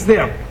Moshe is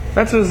there.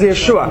 That was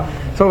Yeshua.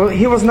 So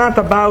he was not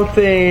about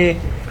the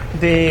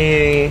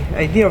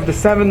idea of the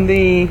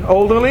 70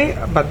 elderly.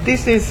 But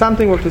this is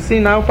something what we see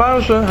now,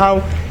 Parsha,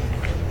 how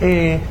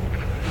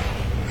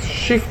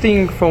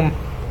shifting from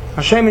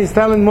Hashem is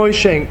telling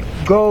Moshe,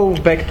 go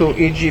back to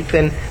Egypt,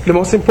 and the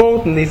most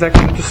important is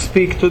actually to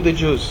speak to the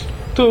Jews,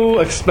 to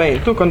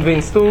explain, to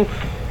convince, to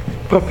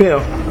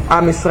prepare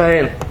Am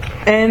Israel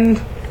and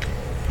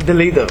the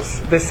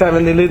leaders, the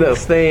 70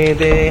 leaders,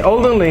 the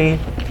elderly,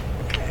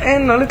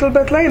 and a little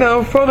bit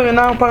later, further in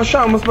our Parsha,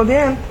 almost by the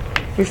end,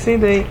 we see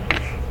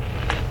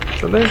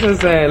so this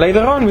is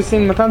later on we see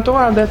in Matan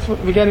Torah, that's what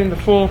we get in the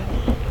full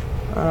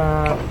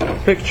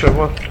picture,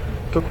 what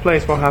took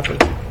place, what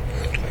happened.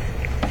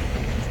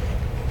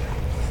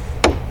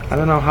 I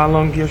don't know how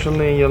long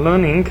usually you're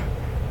learning,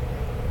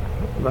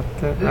 but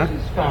This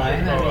is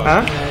fine.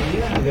 Huh?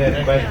 You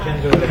have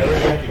questions or whatever, you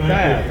have to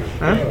try.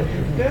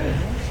 Good.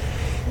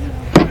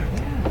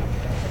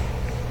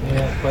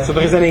 Yeah, So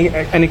there is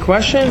any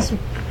questions?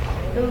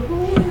 There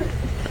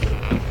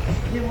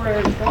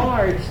were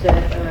guards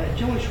that,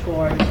 Jewish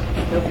guards,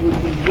 that would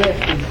be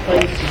whipped in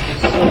place of the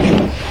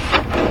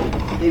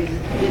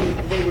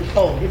slaves. They were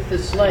told, hit the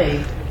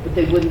slave, but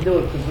they wouldn't do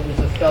it because it was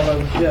a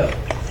fellow Jew.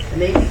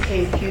 And they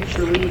became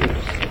future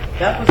leaders.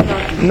 That was not...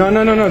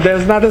 No.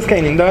 There's not a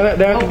scaning. What were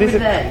they?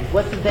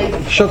 What did they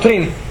become?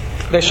 Shotrim.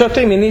 The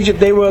Shotrim in Egypt,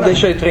 they were the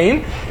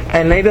Shotrim.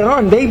 And later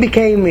on, they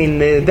became in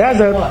the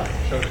desert. What?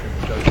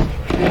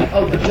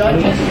 Oh, the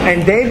judges?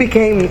 And they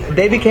became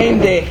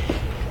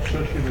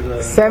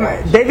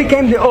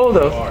the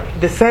older,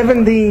 the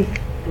 70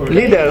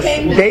 leaders.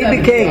 They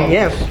became,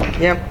 yes,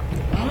 yeah.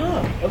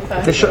 Oh,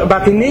 okay.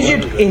 But in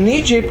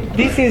Egypt,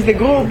 this is the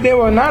group. They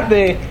were not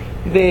the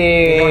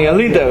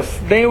leaders.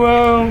 They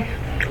were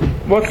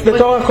what's the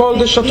Torah called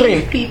the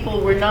Shotrim. These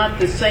people were not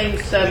the same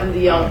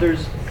 70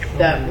 elders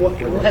that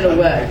went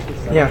away.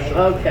 Yeah.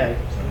 Okay.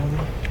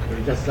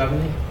 Just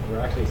 70? We're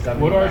actually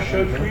 70. What are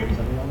Shotrim?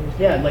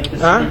 Yeah, like the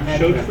Shotrim,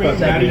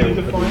 how do you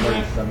define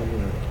that?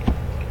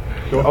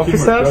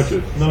 Officers?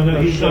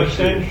 No, he's not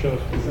saying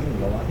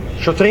Shotrim.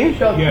 Shotrim?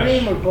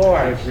 Yes. or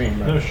guards?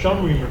 No,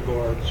 Shomrim are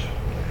guards.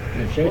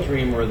 And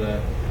Shotrim were the...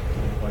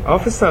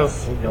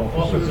 Officers.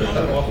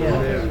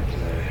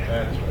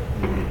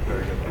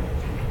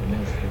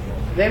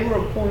 They were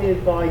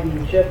appointed by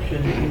the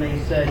Egyptians, and they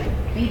said,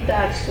 beat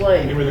that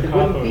slave. They were the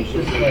wouldn't beat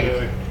the capos.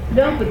 slave.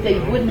 No, but they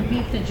wouldn't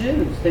beat the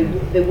Jews. They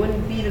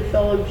wouldn't beat a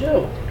fellow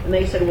Jew. And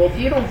they said, well, if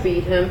you don't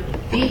beat him,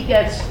 he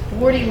gets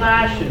 40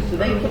 lashes. So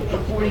they took the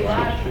 40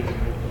 lashes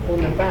on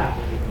their back.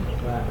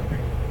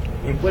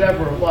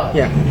 Whatever it was.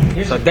 Yeah.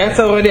 So that's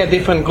already a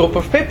different group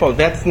of people.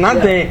 That's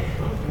not the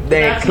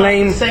That's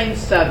claim. not the same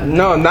 7.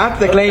 No, not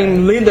the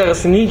claim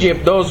leaders in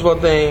Egypt. Those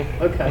what they.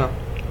 Okay. No.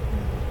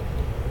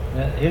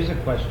 Here's a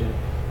question.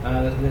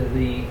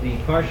 The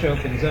parsha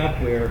opens up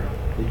where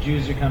the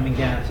Jews are coming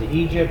down to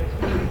Egypt,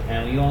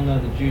 and we all know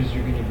the Jews are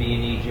going to be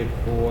in Egypt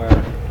for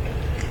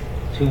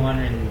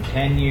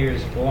 210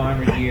 years,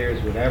 400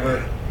 years,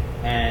 whatever.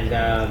 And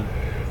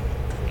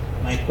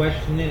my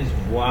question is,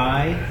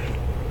 why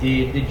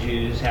did the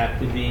Jews have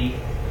to be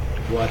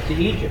brought to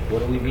Egypt?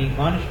 What are we being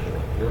punished for?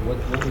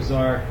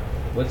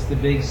 What's the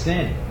big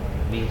sin?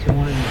 I mean,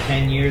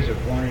 210 years or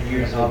 400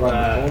 years of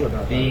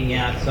being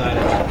outside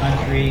of the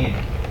country and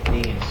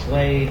being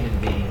enslaved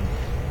and being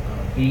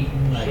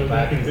beaten like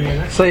back in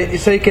the...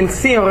 So you can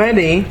see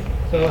already,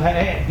 So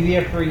be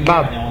there for a year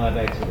Bob. and then we'll have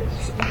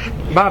Exodus.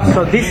 Bob.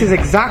 So this is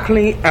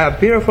exactly a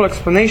beautiful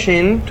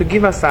explanation to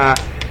give us a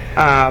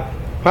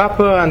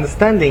proper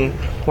understanding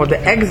what the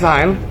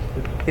exile.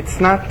 It's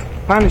not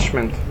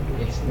punishment.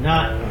 It's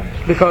not...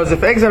 Because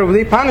if exile would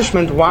be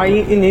punishment, why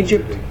in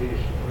Egypt?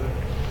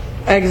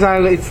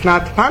 Exile, it's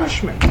not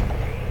punishment.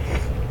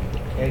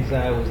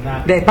 Exile was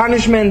not... The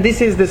punishment, this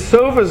is the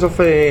service of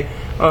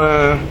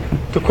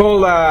to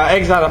call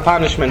exile a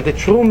punishment. The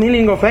true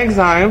meaning of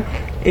exile,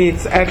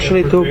 it's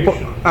actually to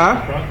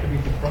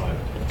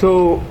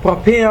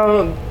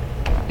prepare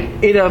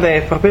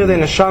either prepare the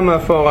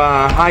neshama for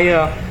a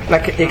higher,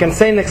 like you can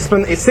say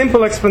a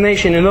simple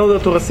explanation. In order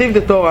to receive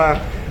the Torah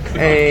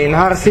in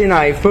Har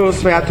Sinai,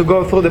 first we had to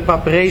go through the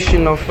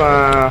preparation of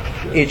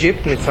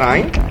Egypt,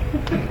 Mitzrayim.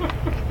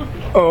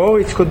 Or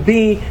it could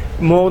be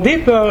more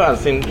deeper,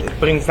 as it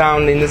brings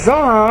down in the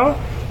Zohar,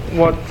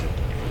 what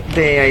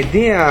the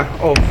idea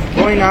of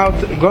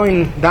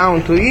going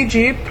down to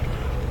Egypt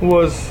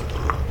was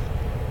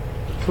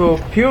to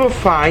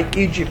purify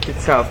Egypt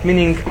itself.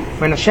 Meaning,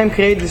 when Hashem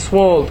created this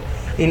world,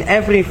 in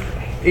every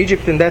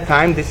Egypt in that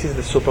time, this is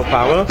the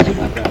superpower,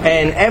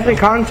 and every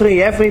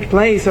country, every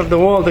place of the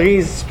world, there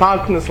is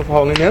sparkness of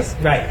holiness.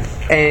 Right.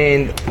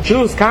 And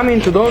Jews come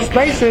into those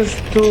places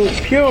to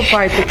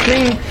purify, to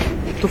clean,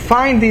 to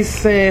find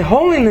this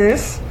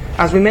holiness,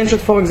 as we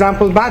mentioned, for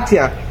example,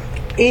 Batya.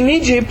 In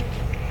Egypt,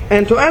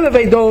 and to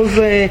elevate those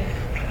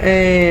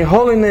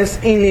holiness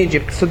in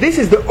Egypt. So this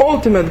is the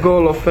ultimate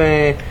goal of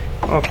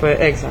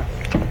exile.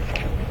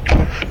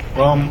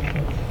 Well,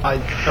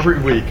 every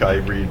week I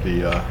read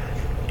the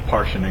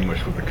Parsha in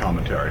English with the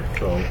commentary.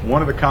 So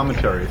one of the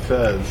commentaries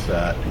says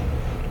that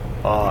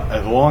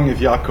as long as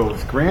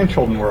Yaakov's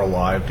grandchildren were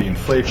alive, the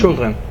enslavement...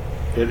 Children.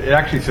 It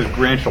actually says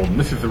grandchildren.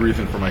 This is the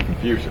reason for my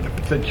confusion. If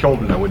it said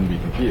children, I wouldn't be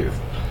confused.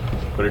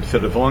 But it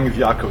said as long as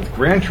Yaakov's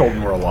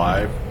grandchildren were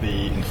alive,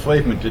 the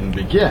enslavement didn't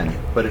begin.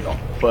 But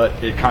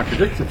it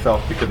contradicts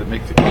itself because it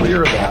makes it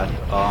clear that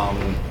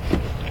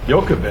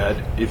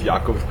Yocheved is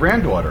Yaakov's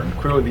granddaughter, and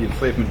clearly the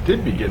enslavement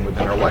did begin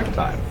within her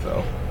lifetime.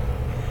 So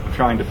I'm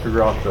trying to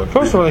figure out the...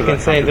 First of all, I can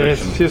say there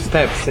is few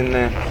steps in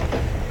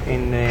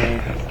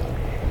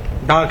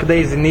dark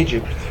days in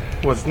Egypt.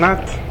 Was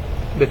not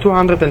the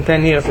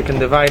 210 years. You can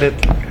divide it.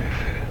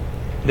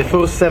 The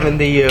first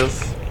 70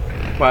 years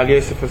while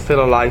Yosef was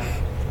still alive.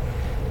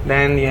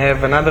 Then you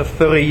have another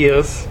 30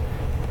 years.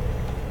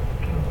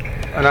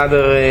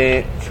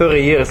 Another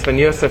 30 years when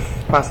Yosef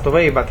passed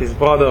away, but his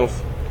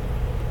brothers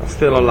are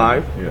still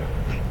alive. Yeah.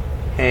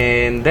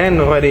 And then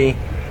already,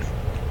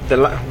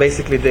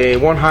 basically the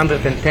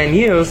 110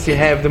 years, you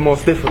have the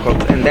most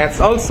difficult. And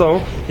that's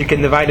also, you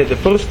can divide it the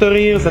first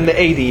 30 years and the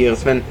 80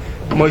 years when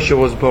Moshe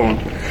was born.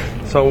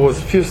 So it was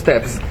a few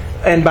steps.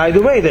 And by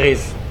the way, there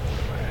is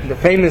the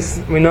famous,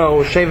 we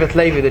know, Shevet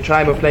Levi, the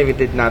tribe of Levi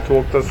did not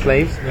work as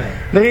slaves.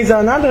 Right. There is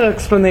another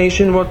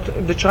explanation what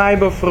the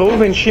tribe of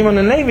Reuven, Shimon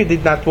and Levi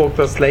did not work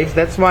as slaves.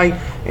 That's why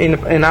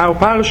in our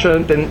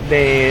parsha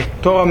the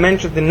Torah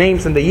mentioned the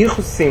names and the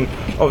yichusim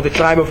of the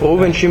tribe of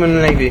Reuven, Shimon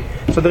and Levi.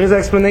 So there is an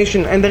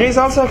explanation, and there is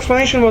also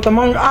explanation what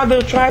among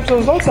other tribes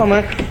was also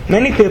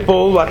many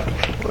people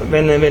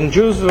when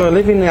Jews were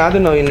living, I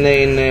don't know,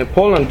 in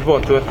Poland,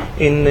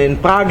 in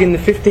Prague in the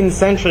 15th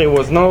century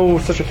was no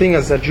such a thing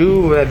as a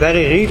Jew,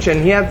 very rich,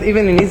 and he had,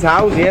 even in his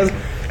house, he has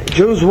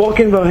Jews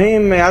working for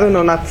him, I don't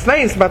know, not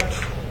slaves, but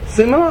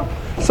similar.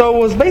 So it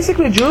was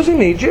basically Jews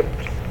in Egypt,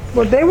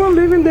 but they were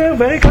living there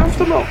very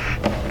comfortable.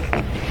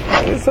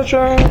 There's such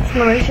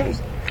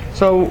explanations.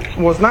 So it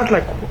was not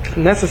like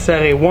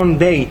necessary one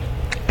day,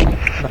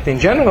 but in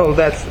general,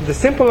 that's the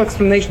simple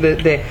explanation,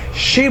 the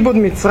Shibud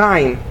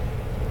Mitzrayim.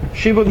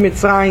 Shibud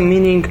Mitzrayim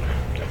meaning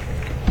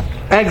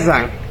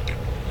exile,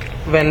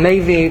 when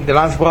Levi, the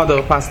last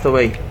brother, passed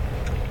away.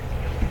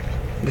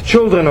 The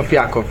children of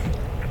Yaakov.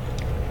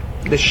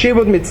 The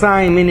Shibud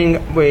Mitzrayim meaning,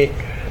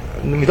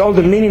 with all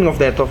the meaning of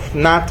that, of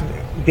not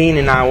being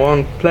in our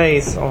own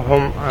place or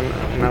home,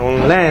 in our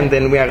own land,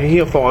 and we are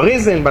here for a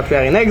reason, but we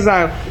are in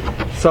exile.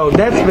 So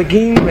that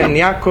begins when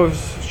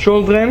Yaakov's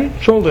children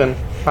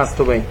passed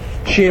away.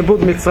 Shibud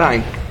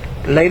Mitzrayim.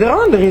 Later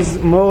on, there is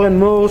more and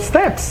more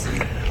steps.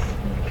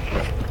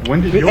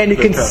 When did And you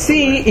can pass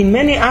see away? in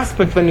many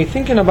aspects when you're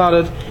thinking about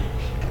it.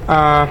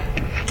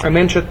 I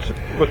mentioned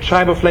what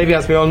tribe of Levi,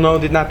 as we all know,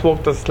 did not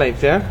work as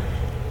slaves. Yeah.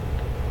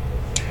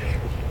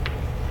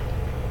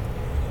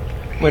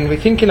 When we're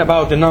thinking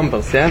about the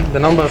numbers, the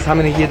numbers, how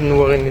many Yidden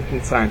were in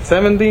Mitzrayim?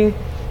 70.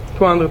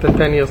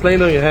 210 years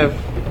later, you have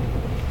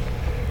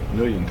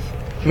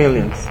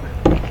millions.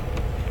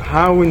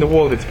 How in the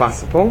world it's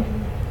possible?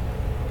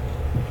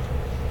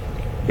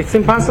 It's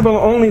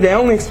impossible. The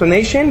only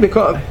explanation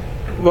because.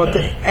 But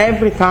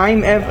every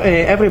time,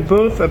 every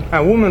birth,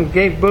 a woman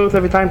gave birth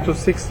every time to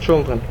 6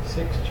 children.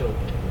 6 children.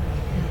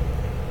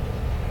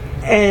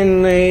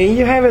 And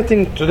you have it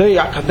in today,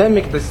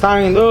 academic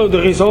design,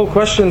 there is all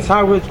questions,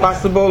 how it's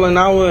possible, and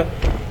how...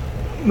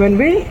 when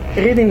we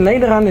reading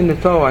later on in the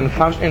Torah, in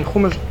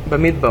Chumash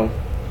Bamidbar,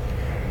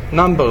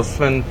 Numbers,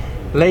 when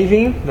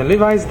the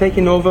Levites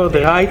taking over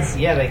the rights...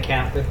 Yeah, they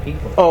count the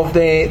people. ...of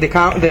the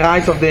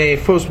rights of the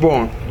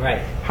firstborn.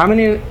 Right. How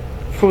many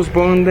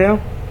firstborn there?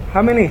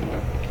 How many?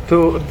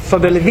 So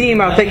the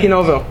Levim are taking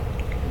over.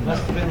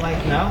 Must have been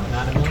like, not a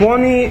million.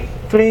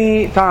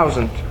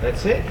 23,000.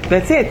 That's it?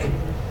 That's it.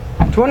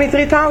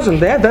 23,000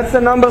 there. That's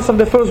the numbers of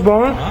the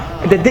firstborn.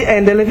 Ah.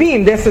 And the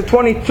Levim, that's the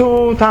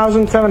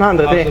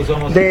 22,700. Oh, so it's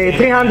almost The the same.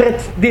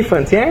 300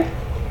 difference, yeah?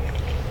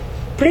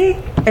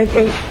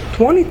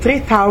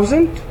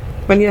 23,000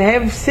 when you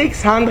have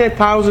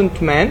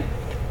 600,000 men,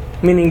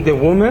 meaning the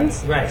women.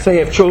 Right. So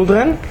you have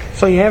children.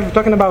 So you have,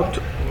 talking about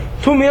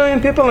 2 million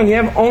people, and you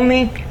have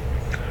only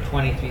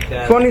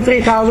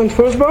 23,000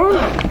 firstborn?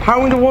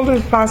 How in the world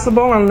is it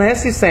possible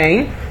unless you're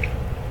saying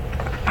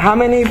how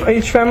many of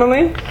each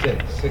family?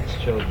 6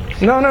 children.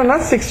 No,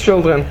 not 6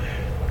 children.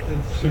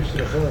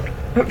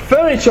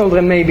 30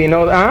 children maybe,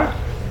 no?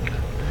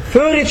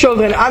 30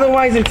 children,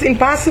 otherwise it's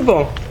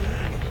impossible.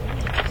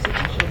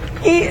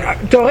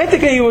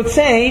 Theoretically you would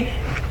say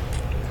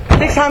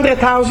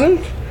 600,000,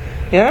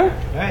 yeah?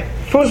 Right.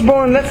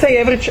 Firstborn, let's say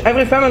every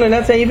family,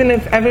 let's say even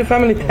if every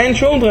family 10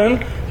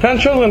 children,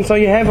 so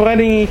you have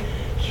already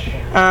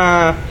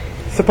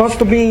supposed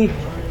to be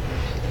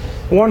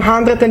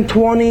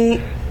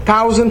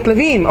 120,000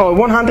 Levim, or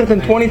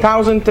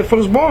 120,000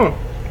 firstborn.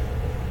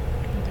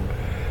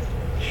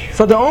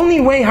 So the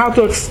only way how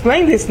to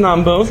explain these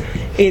numbers,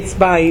 it's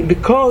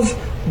because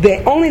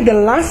only the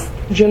last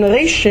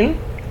generation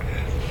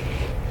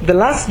the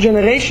last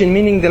generation,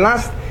 meaning the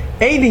last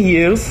 80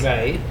 years,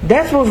 Right.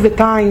 that was the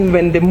time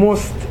when the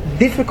most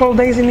difficult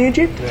days in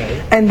Egypt,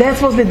 Right. and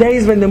that was the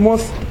days when the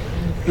most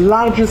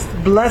largest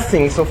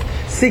blessings of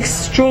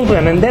 6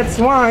 children, and that's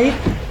why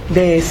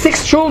the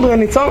 6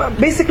 children, it's all,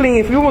 basically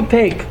if you would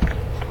take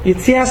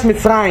Yetzias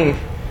Mitzrayim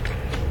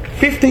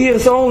 50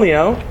 years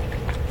earlier,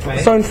 Right.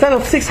 so instead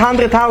of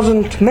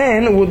 600,000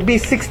 men would be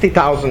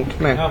 60,000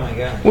 men. Oh my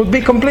God. Would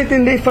be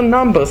completely different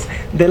numbers.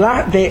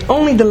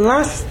 Only the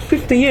last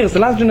 50 years, the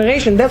last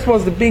generation, that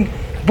was the big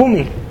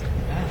booming.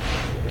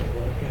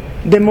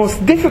 The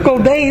most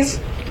difficult days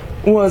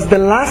was the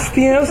last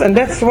years, and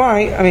that's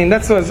why, I mean,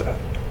 that was,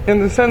 you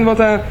understand what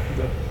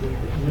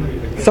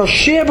so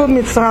She'ebud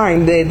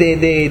Mitzrayim,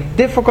 the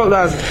difficult,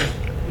 as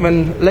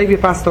when Levi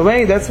passed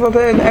away, that's what,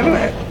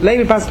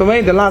 Levi passed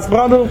away, the last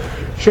brother,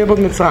 She'ebud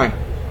Mitzrayim.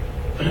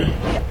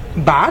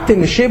 But in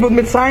the She'ebud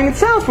Mitzrayim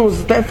itself was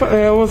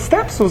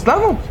steps, was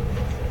doubled.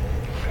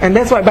 And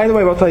that's why, by the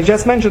way, what I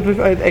just mentioned,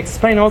 I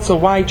explain also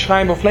why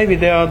tribe of Levi,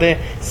 they are the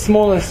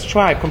smallest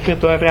tribe compared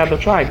to every other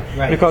tribe.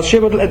 Right. Because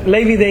She'ebud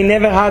Levi, they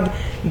never had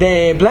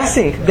the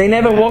blessing. They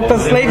never worked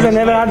as slaves, they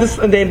never had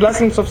the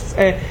blessings of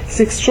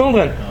 6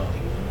 children.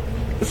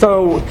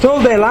 So, till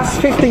the last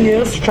 50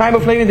 years, tribe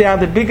of Levi, they are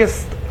the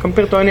biggest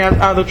compared to any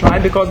other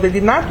tribe because they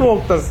did not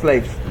work as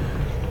slaves.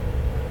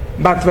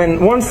 But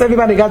once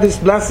everybody got this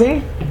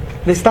blessing,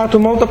 they start to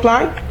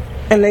multiply,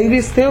 and Levi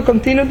still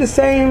continue the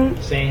same.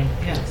 Same.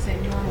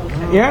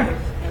 Yeah.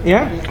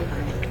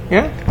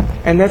 Yeah.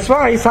 And that's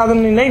why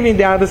suddenly Levi,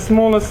 they are the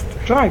smallest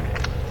tribe.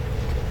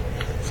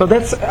 So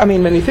that's, I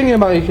mean, when you think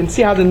about it, you can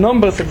see how the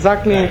numbers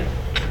exactly. Right.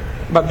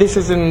 But this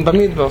is in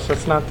Bamidbar, so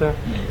it's not.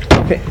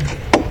 Okay.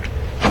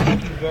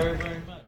 Thank you very, very